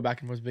I would go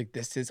back and forth, like,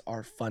 this is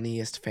our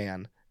funniest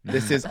fan.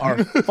 This is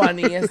our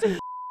funniest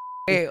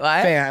Wait,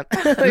 what? fan.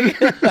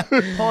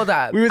 Hold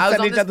up. We would I was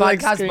send on each this other,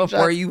 like, podcast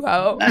before you,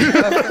 ho.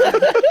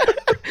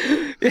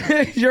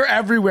 You're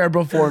everywhere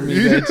before me,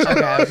 bitch.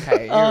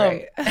 Okay, you're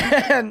right.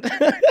 And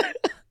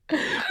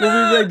we'd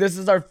be like, this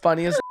is our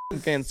funniest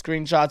fan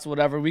screenshots,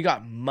 whatever. We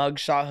got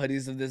mugshot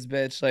hoodies of this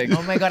bitch. Like,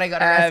 Oh my God, I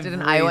got arrested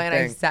in Iowa and I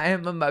everything. sent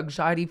him a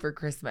mugshotty for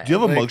Christmas. Do you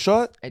have a Like-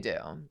 mugshot? I do.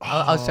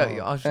 I'll show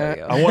you. I'll show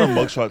you. I want a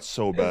mugshot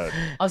so bad.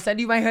 I'll send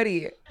you my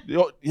hoodie.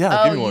 Yo,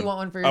 yeah, Oh, give me you one. want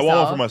one for I want one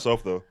yourself? for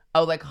myself though.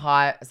 Oh, like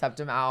hot,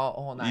 septum out,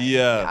 whole night.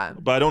 Yeah,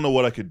 but I don't know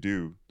what I could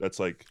do. That's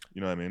like,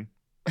 you know what I mean?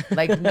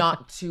 Like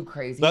not too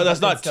crazy. That's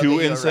but not could still too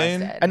get you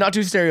insane. arrested. and not too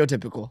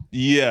stereotypical.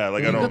 Yeah,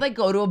 like I You don't. could like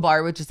go to a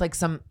bar with just like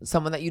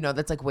someone that you know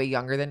that's like way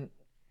younger than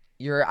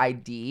your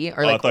ID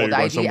or Oh, I like thought you old were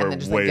going ID, and somewhere then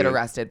just like get way-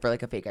 arrested for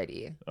like a fake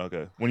ID.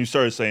 Okay, when you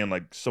started saying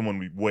like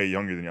someone way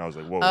younger than you, I was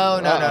like, whoa. Oh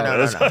no no no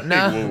That's no like,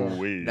 no whoa,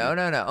 wait. no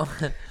no no.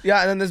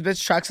 Yeah, and then this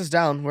bitch tracks us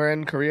down. We're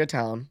in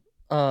Koreatown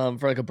for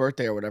like a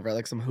birthday or whatever,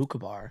 like some hookah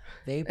bar.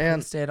 They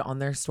And- posted on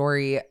their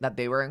story that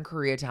they were in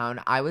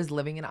Koreatown. I was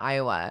living in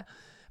Iowa,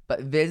 but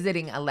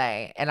visiting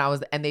LA,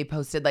 and they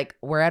posted like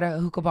we're at a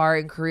hookah bar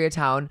in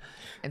Koreatown,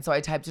 and so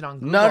I typed it on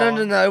Google.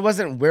 No. It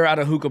wasn't we're at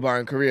a hookah bar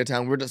in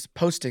Koreatown. We're just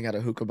posting at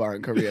a hookah bar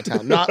in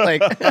Koreatown. Not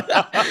like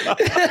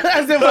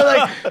as if we're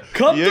like,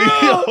 come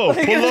Yeah, through. yo,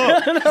 Like,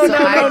 pull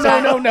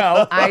up.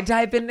 no. I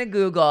type into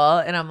Google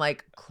and I'm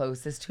like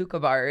closest hookah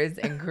bars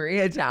in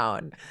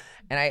Koreatown,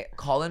 and I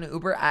call an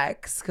Uber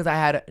X because I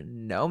had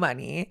no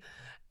money,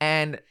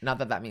 and not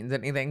that that means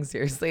anything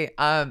seriously.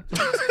 And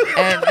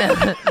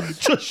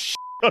Just shit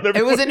on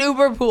it was everyone. an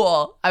Uber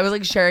pool. I was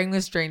like sharing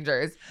with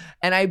strangers,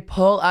 and I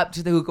pull up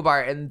to the hookah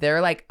bar, and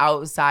they're like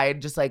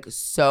outside, just like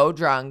so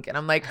drunk, and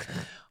I'm like,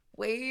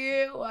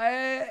 wait, what?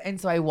 And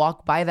so I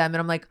walk by them, and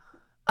I'm like,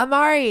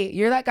 Imari,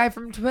 you're that guy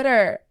from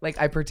Twitter. Like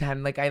I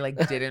pretend like I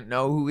like didn't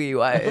know who he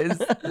was,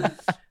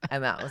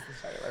 and that was the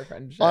start of our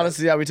friendship.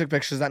 Honestly, yeah, we took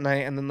pictures that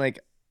night, and then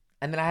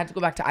and then I had to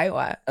go back to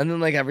Iowa.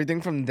 like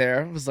everything from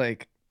there was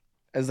like.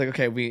 I was like,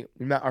 okay, we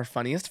met our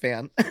funniest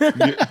fan.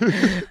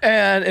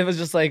 And it was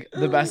just like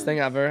the best thing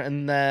ever.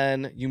 And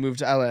then you moved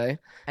to LA.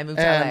 I moved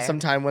to And LA. some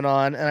time went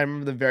on. And I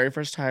remember the very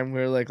first time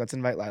we were like, let's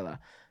invite Lila.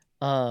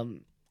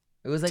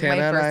 It was like Tana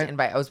my and first I-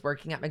 invite. I was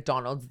working at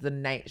McDonald's the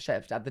night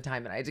shift at the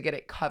time, and I had to get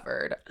it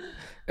covered.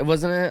 It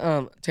wasn't it.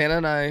 Tana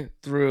and I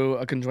threw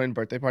a conjoined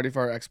birthday party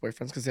for our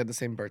ex-boyfriends because they had the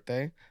same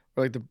birthday.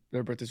 Or like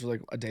their birthdays were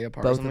like a day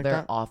apart or Both something of like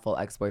their that. awful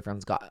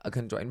ex-boyfriends got a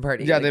conjoined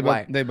party. Yeah,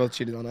 Like, they both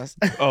cheated on us.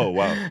 Oh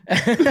wow.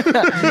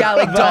 yeah,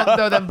 like don't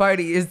throw them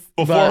parties.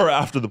 Before But- or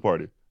after the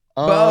party?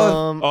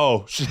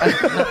 Oh shit.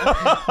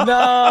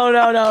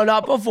 No,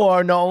 not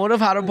before. No one would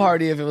have had a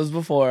party if it was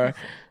before.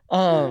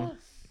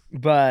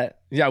 But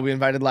yeah, we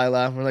invited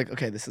Lila. We're like,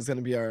 okay, this is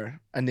gonna be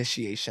our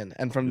initiation.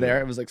 And from there,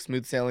 it was like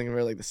smooth sailing, and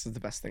we are like, this is the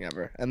best thing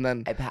ever. And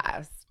then I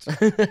passed.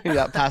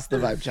 yeah, passed the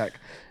vibe check.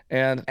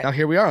 And now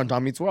here we are on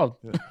Dom Meets World.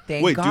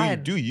 Thank Wait,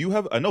 God. do you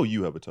have? I know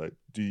you have a type.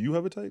 Do you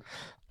have a type?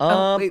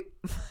 Oh, wait.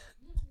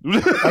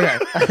 Okay.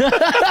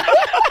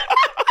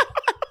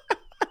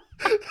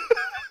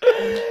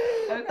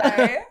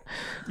 Okay.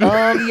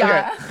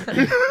 Yeah.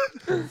 Okay.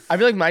 I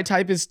feel like my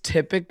type is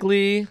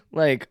typically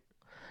like,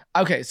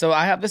 okay, so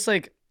I have this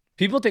like,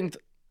 people think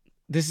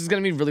this is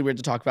gonna be really weird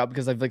to talk about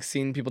because I've like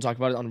seen people talk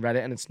about it on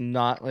Reddit and it's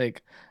not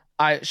like,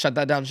 I shut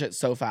that down shit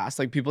so fast.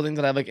 Like people think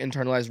that I have like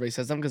internalized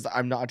racism because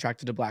I'm not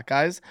attracted to black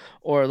guys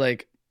or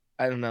like,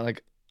 I don't know,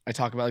 like I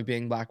talk about like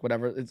being black,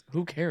 whatever. It's,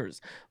 who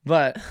cares?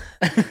 But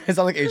it's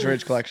not like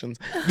HRH collections.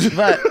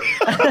 But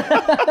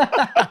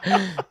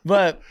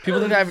but people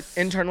think I have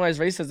internalized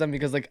racism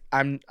because like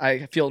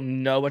I feel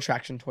no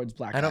attraction towards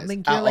black I guys. don't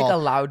think you're at like all.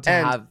 allowed to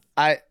And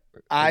have.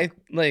 I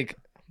like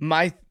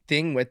my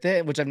thing with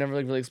it, which I've never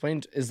like really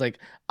explained, is like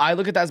I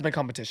look at that as my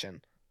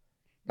competition.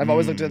 I've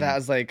always looked at that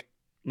as like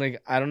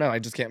I don't know, I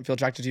just can't feel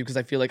attracted to you because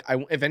I feel like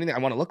if anything I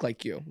want to look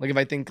like you. Like if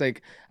I think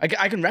like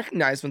I can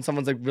recognize when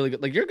someone's like really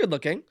good, like you're good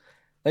looking,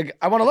 like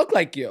I want to look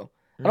like you.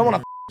 I don't want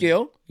to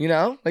you, you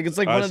know? Like it's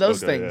like one of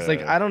those Okay, things. yeah, Like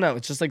yeah. I don't know,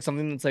 it's just like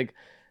something that's like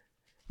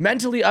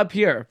mentally up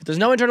here. There's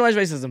no internalized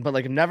racism, but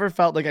like I've never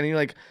felt like any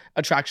like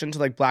attraction to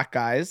like black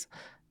guys.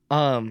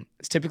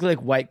 It's typically like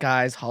white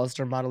guys,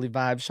 Hollister Motley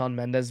vibes, Shawn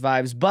Mendes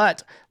vibes.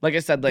 But like I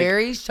said, like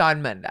Very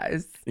Shawn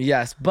Mendes.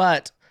 yes,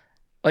 but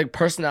like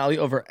personality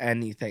over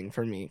anything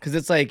for me. Cause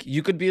it's like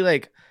you could be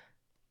like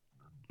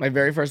my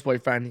very first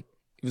boyfriend.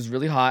 He was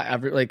really hot.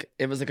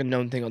 It was like a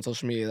known thing on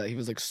social media that he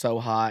was like so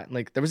hot.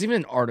 Like there was even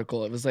an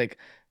article. It was like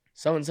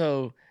so and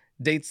so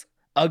dates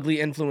ugly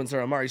influencer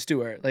Imari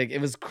Stewart. Like it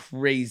was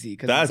crazy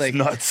because That's it's like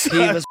nuts. he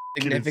was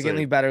Fucking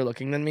significantly insane. better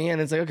looking than me,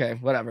 and it's like okay,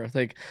 whatever.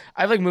 Like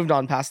I've like moved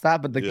on past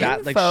that, but like Yeah.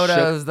 that like shook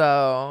Photos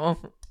though.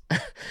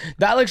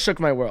 that like shook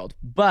my world.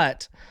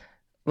 But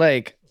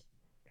like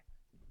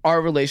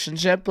our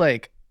relationship,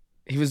 like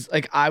he was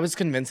like I was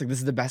convinced like this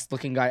is the best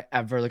looking guy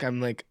ever. Like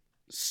I'm like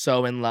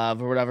so in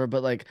love or whatever.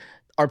 But like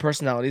our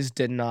personalities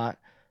did not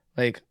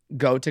like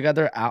go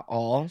together at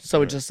all.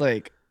 So it just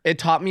like it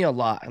taught me a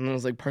lot. And it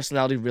was like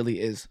personality really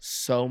is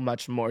so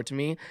much more to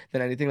me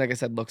than anything. Like I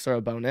said, looks are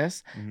a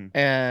bonus. Mhm.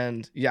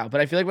 And yeah,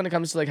 but I feel like when it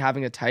comes to like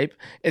having a type,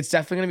 it's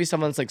definitely gonna be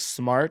someone that's like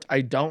smart.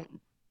 I don't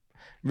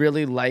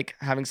really like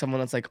having someone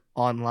that's like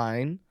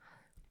online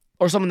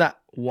or someone that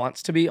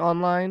wants to be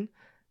online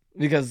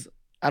because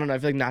I don't know. I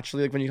feel like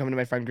naturally, like when you come into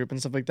my friend group and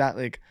stuff like that,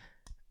 like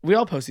we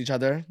all post each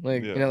other.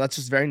 Like, Yeah. you know, that's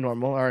just very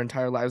normal. Our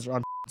entire lives are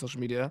on social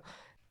media.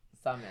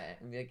 Summit.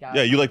 And be like,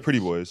 Yeah, you like pretty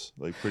boys.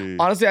 Like pretty.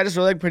 Honestly, I just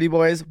really like pretty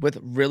boys with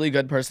really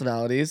good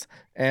personalities.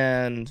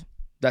 And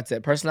that's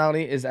it.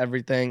 Personality is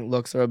everything.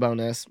 Looks are a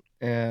bonus.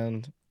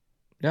 And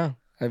yeah,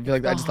 I feel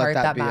like I just heart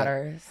let that that be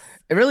matters.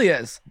 It really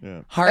is.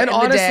 Yeah. Heart And and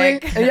honestly,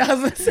 dick. yeah, I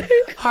was gonna say.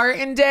 Heart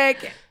and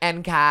dick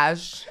and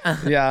cash.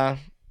 Yeah.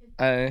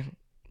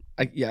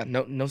 Yeah,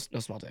 no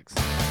small dicks.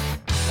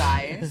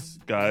 Guys.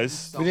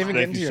 Guys, We didn't even get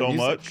thank into you your so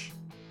music. much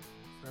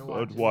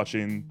for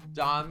watching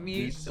Dom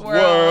Meets this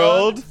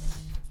World.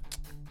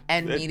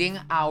 And meeting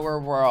our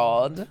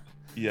world.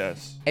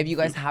 Yes. If you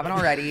guys haven't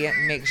already,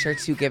 make sure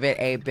to give it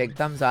a big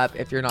thumbs up.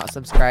 If you're not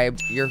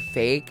subscribed, you're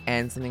fake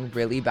and something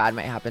really bad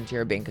might happen to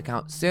your bank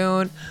account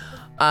soon.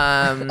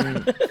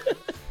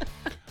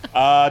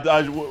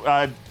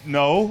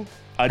 No,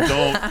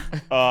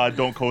 I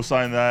don't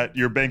co-sign that.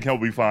 Your bank account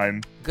will be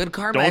fine. Good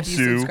karma Don't if you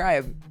sue.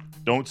 subscribe.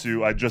 Don't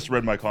sue. I just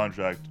read my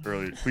contract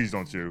earlier. Please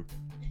don't sue.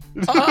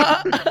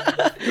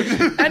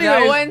 Anyways,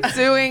 No one's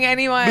suing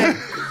anyone.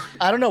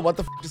 I don't know what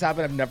the just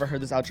happened. I've never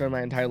heard this outro in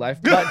my entire life.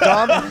 But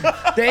Dom,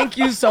 thank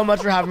you so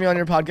much for having me on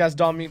your podcast,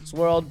 Dom Meets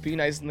World. Be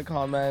nice in the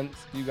comments.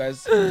 You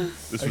guys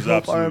This was are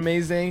absolute.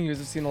 amazing. You guys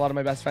have seen a lot of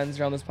my best friends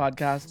here on this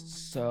podcast.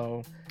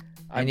 So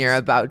And you're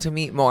about to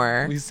meet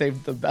more. we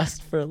saved the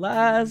best for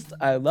last.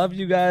 I love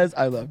you guys.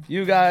 I love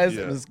you guys.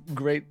 Yeah. It was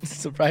great,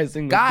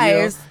 surprising. with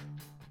Guys. you.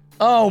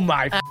 Oh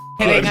my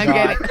Kidding, I'm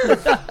God. kidding.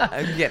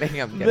 I'm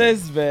kidding.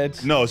 This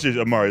bitch. No,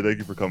 seriously, Imari, thank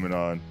you for coming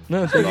on.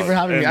 No, thank you for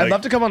having And me. I'd like-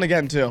 love to come on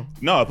again too.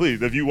 No,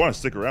 please, if you want to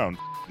stick around,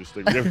 just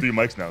like, we have 3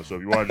 mics now, so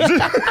if you want to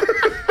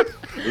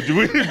just...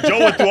 Joe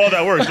went through all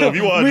that work, so if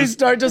you want We to just...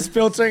 start just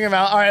filtering them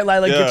out. All right,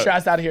 Lila, Yeah. get your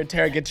ass out of here.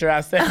 Tara, get your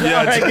ass there. Yeah,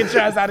 All right, get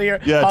your ass out of here.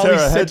 Yeah, Holly,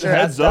 Tara, sit your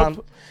heads ass up.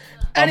 down.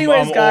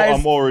 Anyways, guys.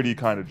 I'm already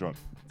kind of drunk.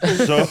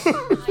 So...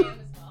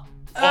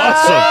 Oh,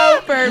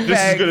 Awesome. perfect.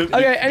 This is gonna...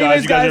 Okay,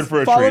 anyways, you guys, are in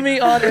for a follow treat. me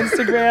on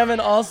Instagram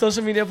and all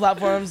social media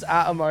platforms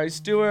at Imari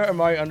Stewart,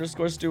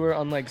 Imari_Stewart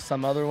on like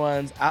some other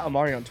ones, at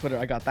Imari on Twitter.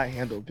 I got that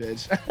handle,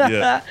 bitch.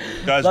 Yeah.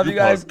 Guys, Love group you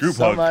guys hug. Group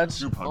so hug. much.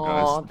 Group hug,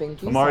 guys. Oh,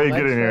 thank you Imari, so much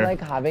get in for here. like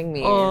having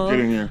me. Get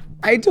in here.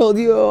 I told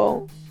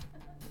you.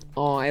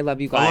 Oh, I love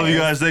you guys. I love you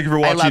guys. Thank you for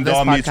I love watching this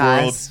Dom Meets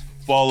World. podcast.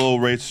 Follow,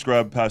 rate,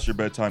 subscribe, Past Your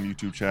Bedtime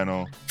YouTube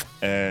channel,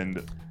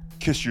 and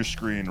kiss your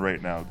screen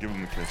right now. Give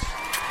them a kiss.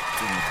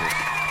 Give them a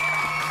kiss.